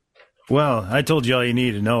 Well, I told you all you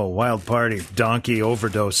need to know. Wild Party, donkey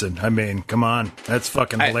overdosing. I mean, come on. That's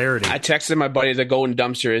fucking hilarity. I texted my buddy the golden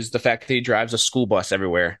dumpster is the fact that he drives a school bus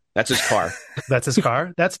everywhere. That's his car. That's his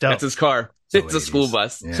car? That's dope. That's his car. It's a school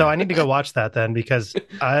bus. Yeah. So I need to go watch that then because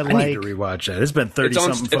I need to rewatch that. It's been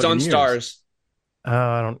 30-something It's on years. Stars.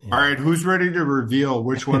 I don't. All right, who's ready to reveal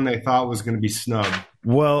which one they thought was going to be snubbed?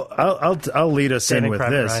 Well, I'll lead us in with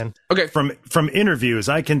this. Ryan. Okay, from interviews,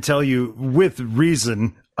 I can tell you with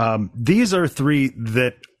reason. These are 3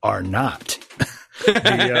 that are not.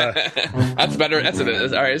 That's better. That's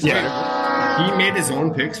it. All right, it's better. He made his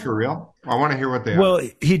own picks for real. I want to hear what they are. Well,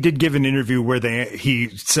 he did give an interview where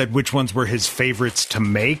he said which ones were his favorites to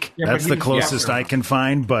make. Yeah, that's the closest I can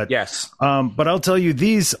find. But yes, but I'll tell you,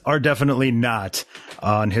 these are definitely not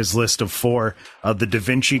on his list of 4. The Da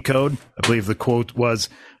Vinci Code. I believe the quote was,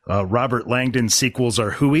 "Robert Langdon's sequels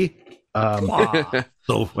are hooey."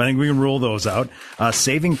 So I think we can rule those out.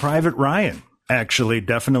 Saving Private Ryan. Actually,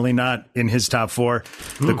 definitely not in his top 4.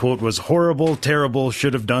 The quote was horrible, terrible,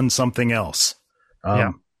 should have done something else.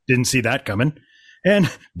 Didn't see that coming. And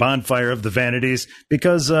Bonfire of the Vanities,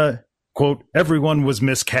 because quote, everyone was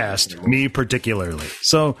miscast, me particularly.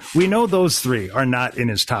 So we know those three are not in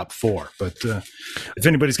his top four. But if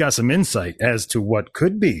anybody's got some insight as to what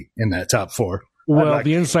could be in that top four. Well,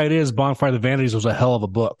 the insight is Bonfire of the Vanities was a hell of a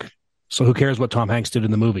book. So who cares what Tom Hanks did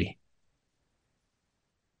in the movie?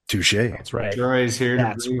 Touche. That's right. Joy's here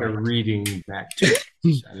to bring a reading back to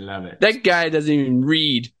us. I love it. That guy doesn't even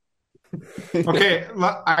read. Okay,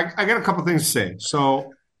 I got a couple things to say.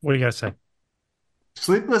 So, what do you got to say?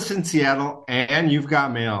 Sleepless in Seattle and You've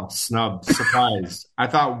Got Mail snubbed. Surprise. I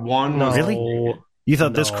thought one was... Really? You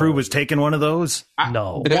thought this crew was taking one of those?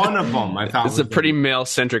 No. One of them, I thought. It's a pretty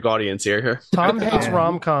male-centric audience here. Tom Hanks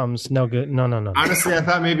rom-coms, no good. No. Honestly, I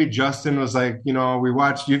thought maybe Justin was like, we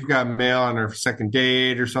watched You've Got Mail on our second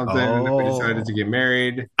date or something, and then we decided to get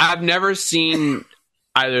married. I've never seen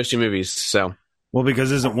either of those two movies, so... Well,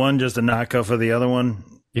 because isn't one just a knockoff of the other one?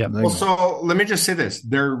 Yeah. Well, so let me just say this.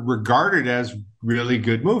 They're regarded as really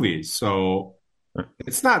good movies, so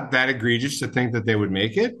it's not that egregious to think that they would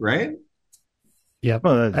make it, right? Yeah.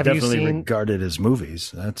 Well, that's definitely regarded as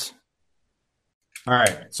movies. That's all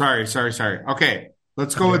right. Sorry. Okay,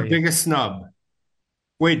 let's go with biggest snub.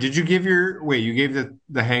 Wait, did you give you gave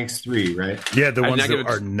the Hanks 3, right? Yeah, the ones that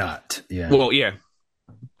are not. Yeah. Well, yeah.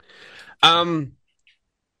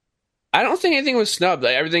 I don't think anything was snubbed.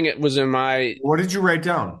 Like, everything was in my... What did you write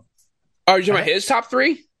down? Oh, you talking about his top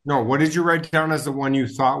 3? No, what did you write down as the one you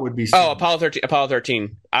thought would be snubbed? Oh, Apollo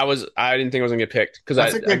 13. I didn't think it was going to get picked.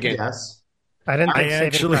 That's a good guess. I didn't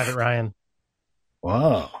think Saving Private Ryan.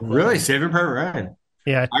 Wow. Really? Saving Private Ryan?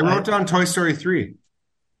 Yeah. I wrote down Toy Story 3.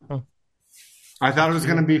 Oh. I thought it was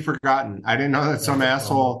going to be forgotten. I didn't know that some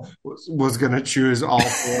asshole was going to choose all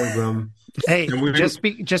 4 of them. Hey,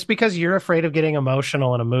 just because you're afraid of getting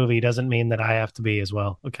emotional in a movie doesn't mean that I have to be as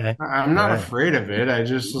well. Okay, I'm not afraid of it. I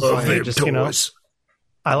just was like,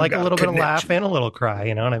 I like a little bit of laugh and a little cry.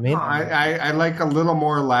 You know what I mean? I like a little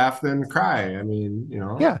more laugh than cry. I mean,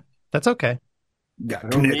 Yeah, that's okay.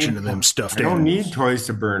 Got connection to them stuffed I don't animals. need toys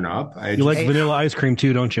to burn up. You like vanilla ice cream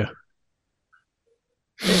too, don't you?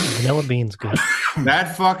 Vanilla bean's good.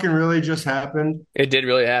 That fucking really just happened. It did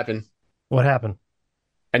really happen. What happened?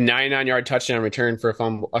 A 99-yard touchdown return for a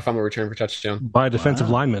fumble return for touchdown by a defensive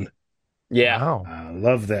lineman. Yeah, wow. I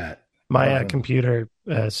love that. My computer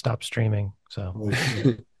stopped streaming. So,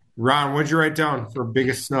 Ron, what'd you write down for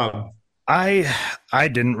biggest snub? I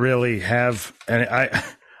didn't really have, and I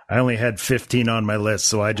only had 15 on my list,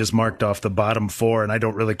 so I just marked off the bottom 4, and I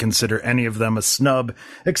don't really consider any of them a snub,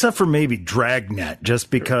 except for maybe Dragnet, just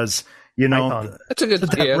because that's a good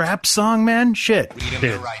that rap song, man. Shit,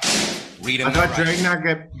 dude. I thought Dragnet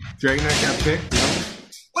got picked.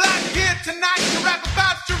 Well, I'm here tonight to rap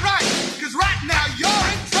about your rights, because right now you're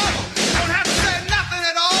in trouble. You don't have to say nothing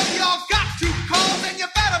at all. Y'all got 2 calls, and you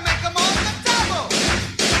better make them on the double.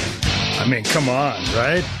 I mean, come on,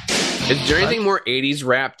 right? Is there anything more 80s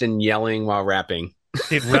rap than yelling while rapping?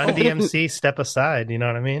 Dude, Run DMC, Step Aside. You know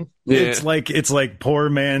what I mean? Yeah. It's like poor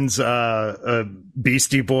man's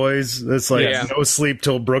Beastie Boys. It's like No Sleep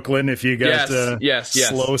Till Brooklyn. If you got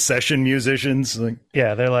slow session musicians,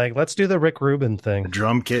 they're like, let's do the Rick Rubin thing.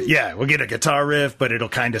 Drum kit. Yeah, we'll get a guitar riff, but it'll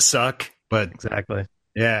kind of suck. But exactly.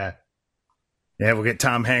 Yeah. Yeah, we'll get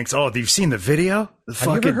Tom Hanks. Oh, you've seen the video? The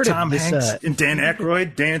fucking Tom Hanks and Dan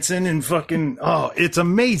Aykroyd dancing and fucking... Oh, it's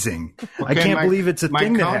amazing. Okay, I can't believe it's a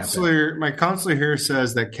thing that happened. My counselor here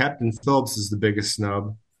says that Captain Phillips is the biggest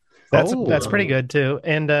snub. That's pretty good, too.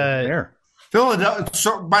 And Philadelphia...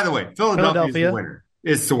 So, by the way, Philadelphia is the winner.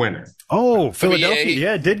 It's the winner. Oh,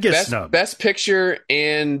 Philadelphia, did get snubbed. Best Picture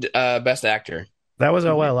and Best Actor. That was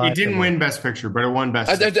OLI. He didn't win Best Picture, but it won Best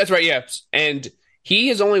Actor. That's right, yeah. And...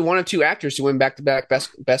 he is only one of 2 actors to win back-to-back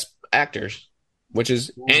best actors, which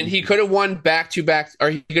is, and he could have won back-to-back,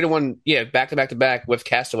 or he could have won, back-to-back with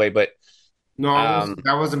Castaway, but no,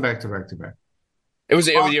 that wasn't back-to-back-to-back. It was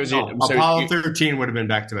Apollo 13 would have been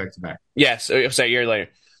back-to-back-to-back. Yes, it was a year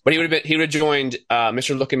later, but he would have joined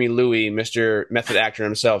Mr. Look at Me Louie, Mr. Method Actor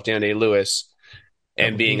himself, Daniel Day-Lewis,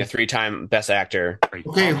 and being a 3-time best actor.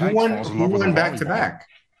 Okay, who won back-to-back?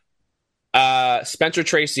 Spencer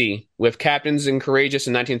Tracy with Captains and Courageous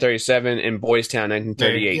in 1937 and Boys Town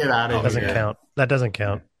 1938. Get out of here. That doesn't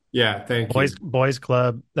count. Yeah, thank you. Boys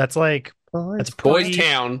Club. That's like Boys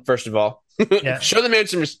Town. First of all, show the man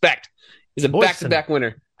some respect. He's a back-to-back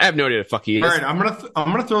winner. I have no idea the fuck he is. All right, I'm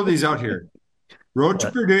gonna throw these out here. Road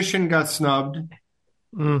to Perdition got snubbed.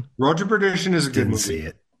 Road to Perdition is a good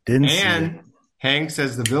movie. Didn't see it. And Hanks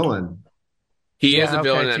as the villain. He is a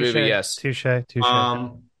villain in that movie. Yes. Touche.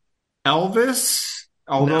 Elvis,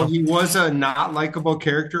 although he was a not likable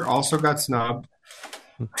character, also got snubbed.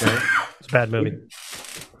 Okay. It's a bad movie.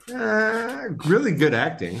 Really good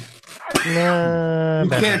acting. Nah, You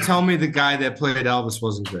bad. can't tell me the guy that played Elvis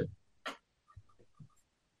wasn't good.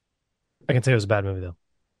 I can say it was a bad movie though.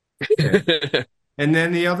 And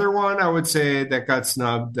then the other one I would say that got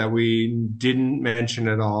snubbed that we didn't mention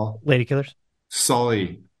at all. Lady Killers.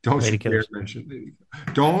 Sully. Don't Lady you dare Killers. mention Lady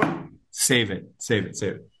Killers. Don't save it. Save it.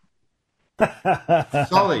 Save it.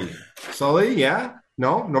 Sully. Sully, yeah?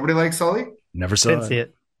 No? Nobody likes Sully? Never saw Didn't it. see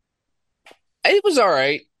it. It was all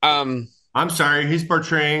right. I'm sorry, he's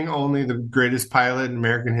portraying only the greatest pilot in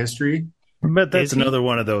American history. But that's Is he? another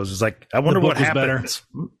one of those. It's like, I wonder book what was better. happens.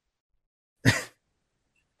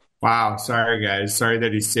 Wow, sorry guys. Sorry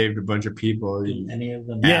that he saved a bunch of people. Any of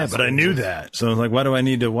them? Yeah, but I knew that. So I was like, why do I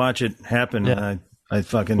need to watch it happen? Yeah. And I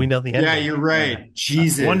fucking We know the end. Yeah, you're right.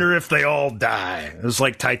 Jesus. wonder if they all die. It was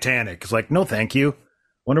like Titanic. It's like, no, thank you.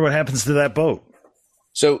 Wonder what happens to that boat.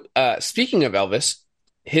 So, speaking of Elvis,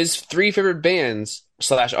 his 3 favorite bands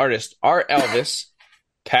 / artists are Elvis,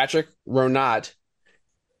 Patrick Ronat,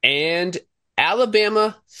 and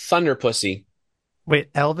Alabama Thunder Pussy.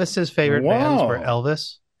 Wait, Elvis's favorite bands were Wow.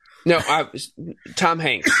 Elvis. No, Tom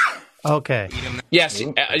Hanks. Okay. Yes,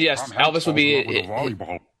 yes, Elvis would be.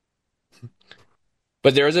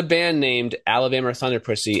 But there is a band named Alabama Thunder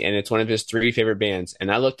Pussy, and it's one of his 3 favorite bands.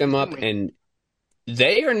 And I looked them up, and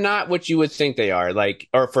they are not what you would think they are. Like,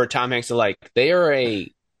 or for Tom Hanks to like, they are a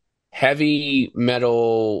heavy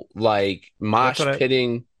metal, like mosh That's what I-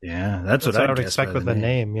 pitting. Yeah, that's what I I'd would guess expect by with the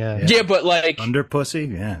name. Yeah. Yeah, but like, Thunder Pussy?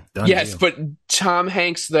 Yeah. Done yes, deal. but Tom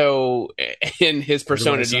Hanks though, in his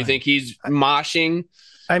persona, do you say? think he's moshing?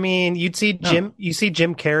 I mean, you see Jim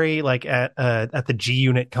Carrey like at the G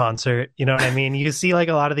Unit concert. You know what I mean? You see like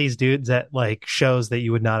a lot of these dudes at like shows that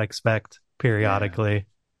you would not expect periodically,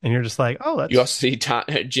 and you're just like, oh, that's You also see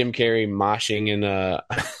Jim Carrey moshing in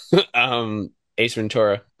Ace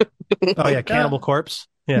Ventura. oh yeah, Cannibal Corpse.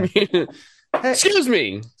 Yeah. Excuse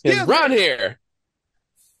me, it's Ron here.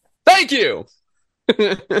 Thank you.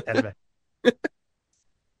 Anyway.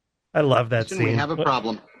 I love that scene. We have a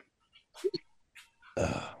problem.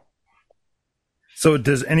 So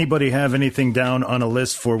does anybody have anything down on a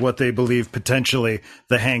list for what they believe potentially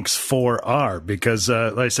the Hanks 4 are? Because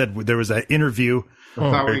like I said, there was that interview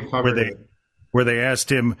I thought we covered it. where they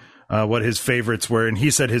asked him what his favorites were, and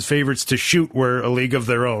he said his favorites to shoot were A League of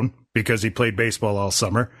Their Own because he played baseball all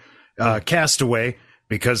summer, Castaway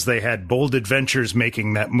because they had bold adventures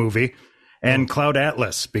making that movie, and Cloud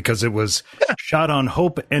Atlas because it was shot on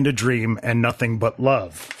hope and a dream and nothing but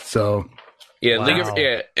love. So Yeah,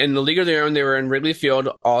 Wow. in the League of Their Own, they were in Wrigley Field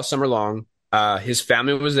all summer long. His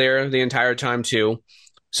family was there the entire time too,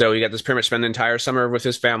 so he got this pretty much spend the entire summer with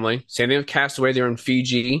his family. Same thing with Castaway; they were in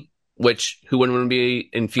Fiji, which who wouldn't want to be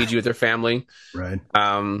in Fiji with their family? right.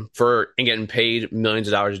 And getting paid millions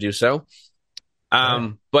of dollars to do so.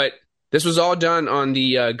 But this was all done on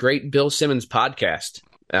the Great Bill Simmons podcast.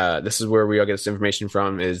 This is where we all get this information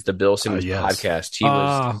from, is the Bill Simmons yes. podcast. He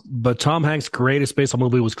was But Tom Hanks' greatest baseball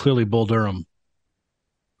movie was clearly Bull Durham.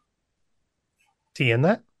 Is he in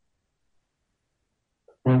that?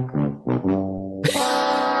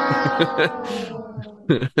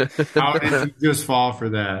 How did you just fall for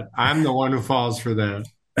that? I'm the one who falls for that.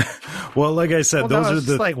 Well, like I said, Well, no, those I are was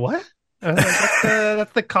the just like, what?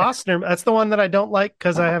 That's the Costner. That's the one that I don't like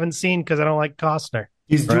because I haven't seen because I don't like Costner.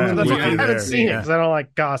 He's Right. doing the That's why I Looky Yikes haven't there, seen it yeah. because I don't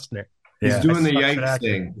like Costner. He's yeah. doing the Such an Yikes actor.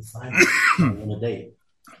 thing. On a date.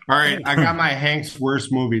 All right, I got my Hank's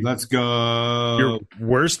worst movie. Let's go. your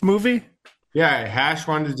worst movie. Yeah, Hash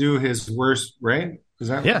wanted to do his worst, right? Is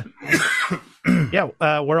that Yeah. Yeah,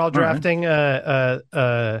 we're all drafting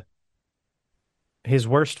his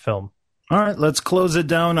worst film. All right, let's close it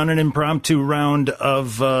down on an impromptu round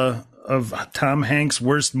of Tom Hanks'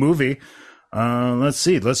 worst movie. Let's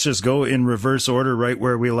see. Let's just go in reverse order, right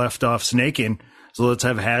where we left off snaking. So let's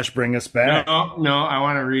have Hash bring us back. No, I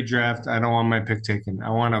want to redraft. I don't want my pick taken. I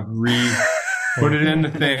want to put it in the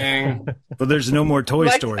thing. But there's no more Toy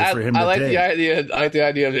Story for him I to like take. the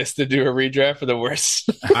idea of this to do a redraft for the worst.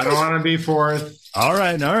 I don't want to be fourth. All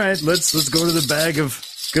right. Let's go to the bag of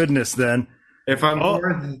goodness then. If I'm Oh,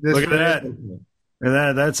 fourth, this look at that.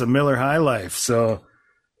 And that's a Miller High Life. So,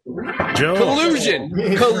 Joe.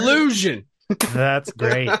 Collusion. That's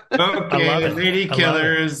great. Okay, love it. Lady I love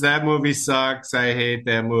Killers. That movie sucks. I hate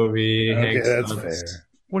that movie. Okay, Hank that's sucks. fair.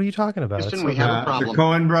 What are you talking about? Houston, It's we so have a bad. The problem.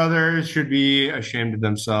 Coen brothers should be ashamed of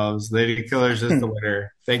themselves. Lady Killers is the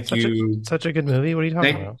winner. Thank you. Such a good movie. What are you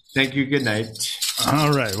talking about? Thank you. Good night.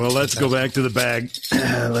 All right. Well, let's go back to the bag.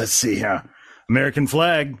 Let's see here. American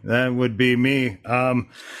flag. That would be me. I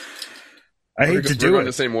hate to do We're in the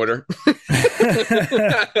it. same order.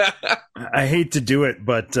 I hate to do it,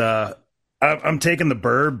 but I'm taking the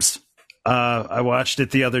Burbs. I watched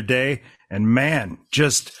it the other day, and man,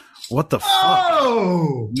 just what the fuck?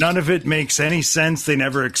 Oh, None of it makes any sense. They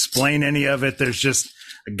never explain any of it. There's just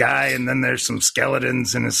a guy, and then there's some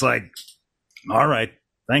skeletons, and it's like, all right,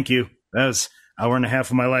 thank you. That was an hour and a half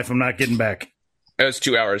of my life I'm not getting back. It was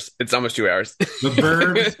 2 hours. It's almost 2 hours. the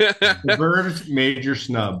Burbs major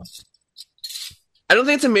snub. I don't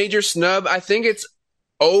think it's a major snub. I think it's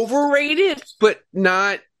overrated, but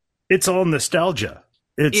not. It's all nostalgia.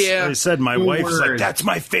 Yeah. I said my wife was like, that's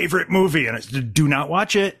my favorite movie. And I said, do not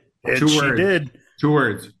watch it. And Two she words. did. 2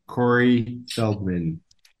 words. Corey Feldman.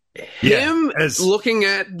 Him looking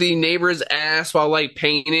at the neighbor's ass while like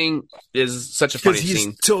painting is such a funny Because he's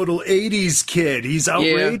scene. total 80s kid. He's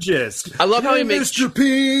outrageous. I love how he makes Mr.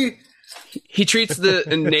 P. He treats the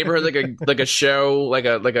neighborhood like a show, like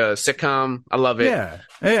a sitcom. I love it.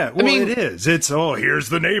 Yeah. Well, it is. It's, here's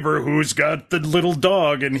the neighbor who's got the little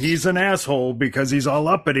dog, and he's an asshole because he's all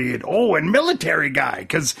uppity. And military guy,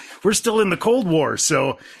 because we're still in the Cold War,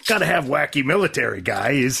 so got to have wacky military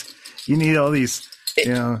guys. You need all these,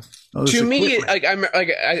 all this To me, equipment.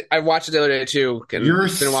 I watched it the other day too. You're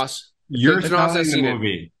It's been a while. You're Been a while selling since I've the seen it.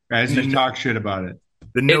 movie as you talk shit about it.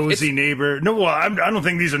 The nosy neighbor. No, well, I don't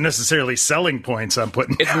think these are necessarily selling points I'm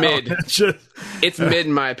putting It's down. mid. It's mid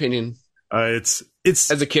in my opinion. It's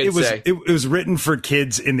as a kid it was, say. It was written for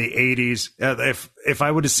kids in the 80s. If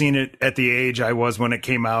I would have seen it at the age I was when it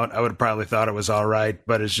came out, I would have probably thought it was all right.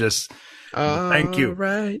 But it's just thank you.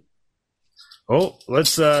 Right. Oh,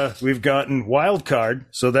 we've gotten wild card,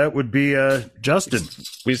 so that would be Justin.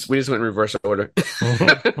 We just went in reverse order.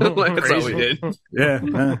 That's all we did.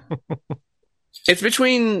 Yeah. It's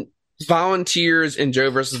between Volunteers and Joe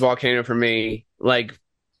versus Volcano for me. Like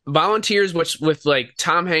Volunteers, which with like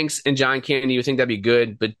Tom Hanks and John Candy, you would think that'd be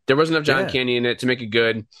good, but there wasn't enough John Candy in it to make it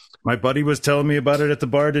good. My buddy was telling me about it at the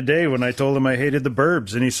bar today when I told him I hated The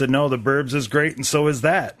Burbs, and he said, no, The Burbs is great, and so is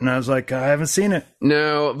that. And I was like, I haven't seen it.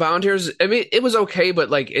 No, Volunteers, I mean, it was okay, but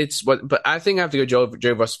like but I think I have to go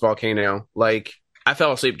Joe versus Volcano. Like I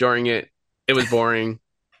fell asleep during it. It was boring.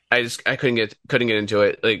 I couldn't get into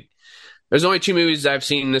it. Like there's only 2 movies I've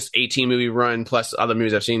seen this 18 movie run, plus other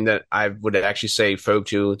movies I've seen that I would actually say folk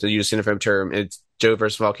to use a cinephobe term. It's Joe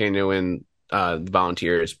versus Volcano and The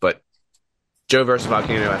Volunteers, but Joe versus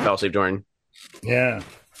Volcano, I fell asleep during. Yeah.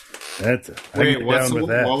 What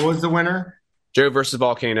was the winner? Joe versus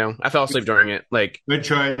Volcano. I fell asleep during it. Like good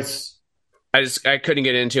choice. I couldn't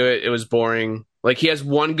get into it. It was boring. Like he has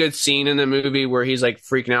one good scene in the movie where he's like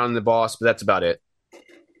freaking out on the boss, but that's about it.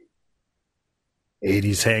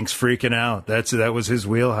 80s Hank's freaking out. That was his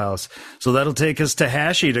wheelhouse. So that'll take us to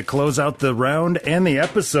Hashi to close out the round and the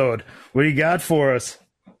episode. What do you got for us?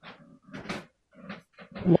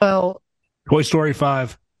 Well, Toy Story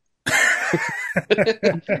 5.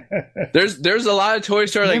 There's a lot of Toy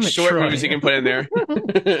Story like short Troy. movies you can put in there.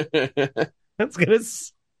 I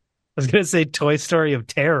was gonna say Toy Story of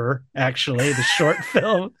Terror, actually, the short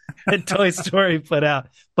film that Toy Story put out.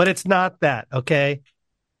 But it's not that, okay?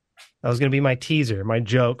 That was gonna be my teaser, my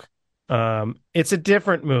joke. It's a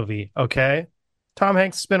different movie, okay? Tom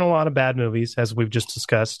Hanks has been in a lot of bad movies, as we've just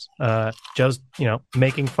discussed. Joe's,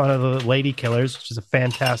 making fun of the Lady Killers, which is a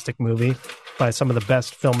fantastic movie by some of the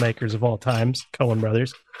best filmmakers of all times, Coen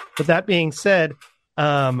Brothers. But that being said,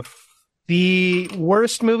 the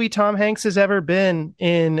worst movie Tom Hanks has ever been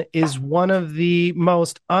in is one of the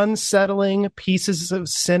most unsettling pieces of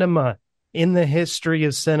cinema in the history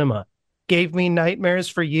of cinema. Gave me nightmares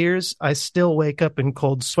for years. I still wake up in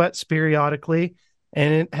cold sweats periodically,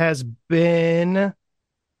 and it has been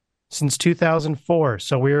since 2004.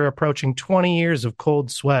 So we're approaching 20 years of cold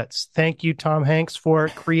sweats. Thank you, Tom Hanks, for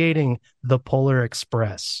creating The Polar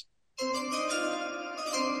Express.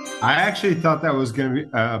 I actually thought that was going to be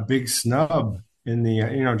a big snub in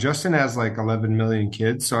the, Justin has like 11 million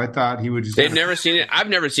kids, so I thought he would just. They've never seen it. I've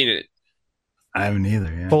never seen it. I haven't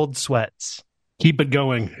either. Yeah. Cold sweats. Keep it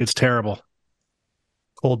going. It's terrible.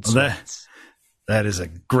 Cold sweats. That is a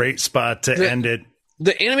great spot to end it.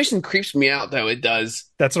 The animation creeps me out, though. It does.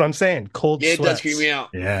 That's what I'm saying. Cold It sweats. does creep me out.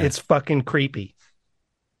 Yeah. It's fucking creepy.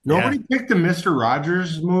 Nobody picked the Mr.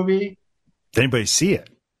 Rogers movie. Did anybody see it?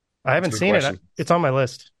 I haven't That's a seen good it. question. It's on my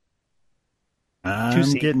list.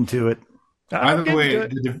 I'm getting to it. By the way,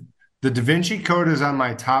 the Da Vinci Code is on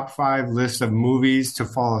my top 5 list of movies to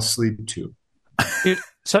fall asleep to. Dude,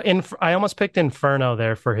 I almost picked Inferno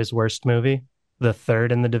there for his worst movie, the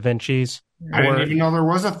third in the Da Vinci's. I didn't even know there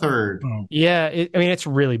was a third. Yeah, it's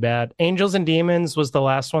really bad. Angels and Demons was the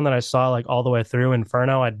last one that I saw like all the way through.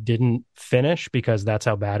 Inferno I didn't finish because that's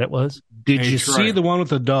how bad it was. Did Hey, you Troy. see the one with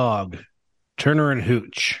the dog? Turner and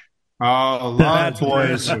Hooch. Oh, Bad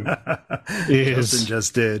Boys is Justin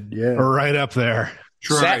just did. Yeah. right up there.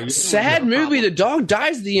 Sad movie. The dog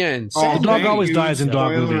dies at the end. Oh, The dog thank always you. dies in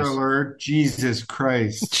dog Spoiler movies. alert. Jesus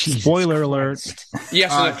Christ. Spoiler alert.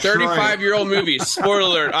 Yes, in a 35-year-old movie. Spoiler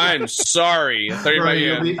alert. I'm sorry.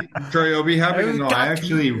 35 Troy, you'll be happy to know I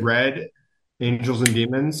actually read Angels and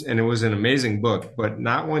Demons, and it was an amazing book, but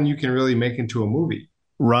not one you can really make into a movie.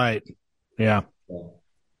 Right. Yeah.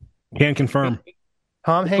 Can confirm.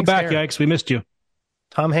 Tom Go Hanks. back, hair. yikes. We missed you.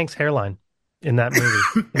 Tom Hanks' hairline in that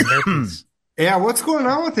movie. In hairpiece. Yeah, what's going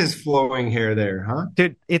on with his flowing hair there, huh?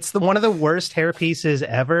 Dude, it's one of the worst hair pieces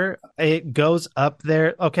ever. It goes up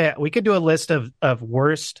there. Okay, we could do a list of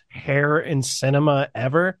worst hair in cinema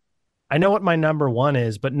ever. I know what my number one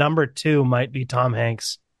is, but number two might be Tom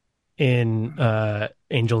Hanks in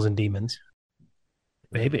Angels and Demons.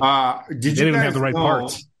 Maybe. Did They you didn't guys have the right know,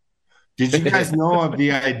 parts. Did you guys know of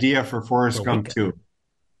the idea for Forrest Gump 2?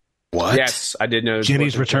 What? Yes, I did know.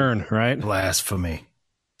 Jimmy's Return, right? Blasphemy.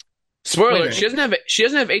 Spoiler: Wait. alert, she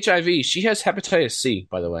doesn't have HIV. She has hepatitis C.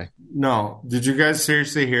 By the way. No. Did you guys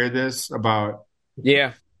seriously hear this about?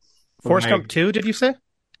 Yeah, Forrest like, Gump 2, did you say?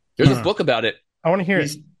 there's a book about it. I want to hear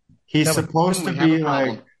it. He's No, supposed to we have be a problem.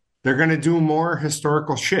 like they're going to do more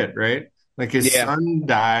historical shit, right? Like his Yeah. son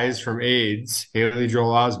dies from AIDS. Haley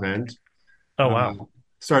Joel Osment. Oh, wow.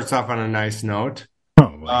 Starts off on a nice note.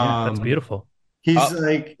 Oh, wow. That's beautiful. He's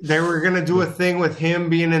like, they were going to do a thing with him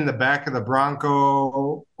being in the back of the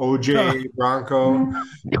Bronco, OJ Bronco.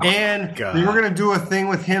 And God. they were going to do a thing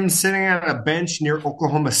with him sitting on a bench near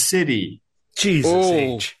Oklahoma City. Jesus Oh.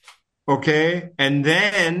 H. Okay. And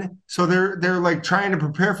then, so they're like trying to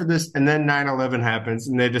prepare for this. And then 9/11 happens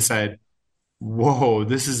and they decide, whoa,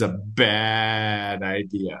 this is a bad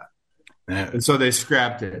idea. Yeah. And so they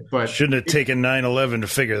scrapped it. But Shouldn't have taken 9/11 to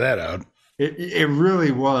figure that out. it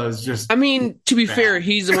really was just. I mean, to be Bad. fair,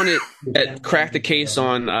 he's the one that cracked the case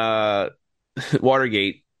on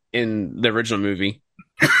Watergate in the original movie.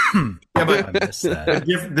 Yeah, but I missed that.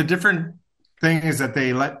 the different thing is that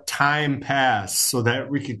they let time pass so that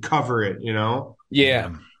we could cover it, you know?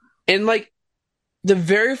 Yeah. And like the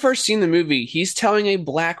very first scene in the movie, he's telling a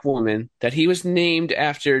black woman that he was named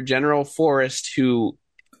after General Forrest, who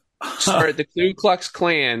started the Ku Klux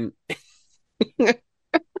Klan.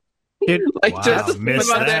 Like Wow, just missed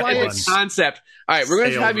about that that as one. a concept. All right, we're going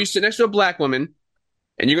to Stay have over. you sit next to a black woman,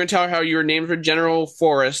 and you're going to tell her how you were named for General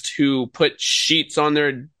Forrest, who put sheets on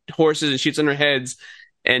their horses and sheets on their heads,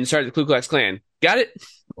 and started the Ku Klux Klan. Got it?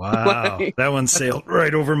 Wow. That one sailed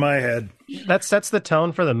right over my head. That sets the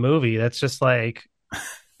tone for the movie. That's just like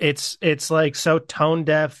it's like so tone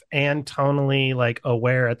deaf and tonally like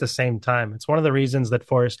aware at the same time. It's one of the reasons that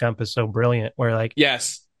Forrest Gump is so brilliant.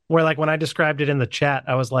 Yes. Where like when I described it in the chat,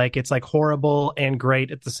 I was like, it's like horrible and great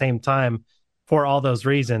at the same time for all those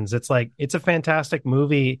reasons. It's like it's a fantastic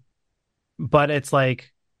movie, but it's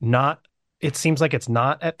like not. It seems like it's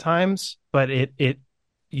not at times, but it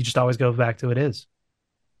you just always go back to it is.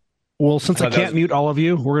 Well, since I that can't was- mute all of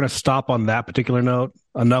you, we're going to stop on that particular note.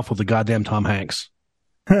 Enough with the goddamn Tom Hanks.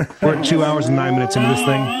 We're at 2 hours and 9 minutes into this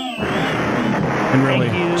thing. And really,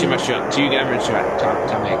 Too much. Too damage.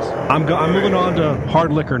 Tom Hanks. I'm moving on to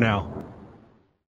hard liquor now.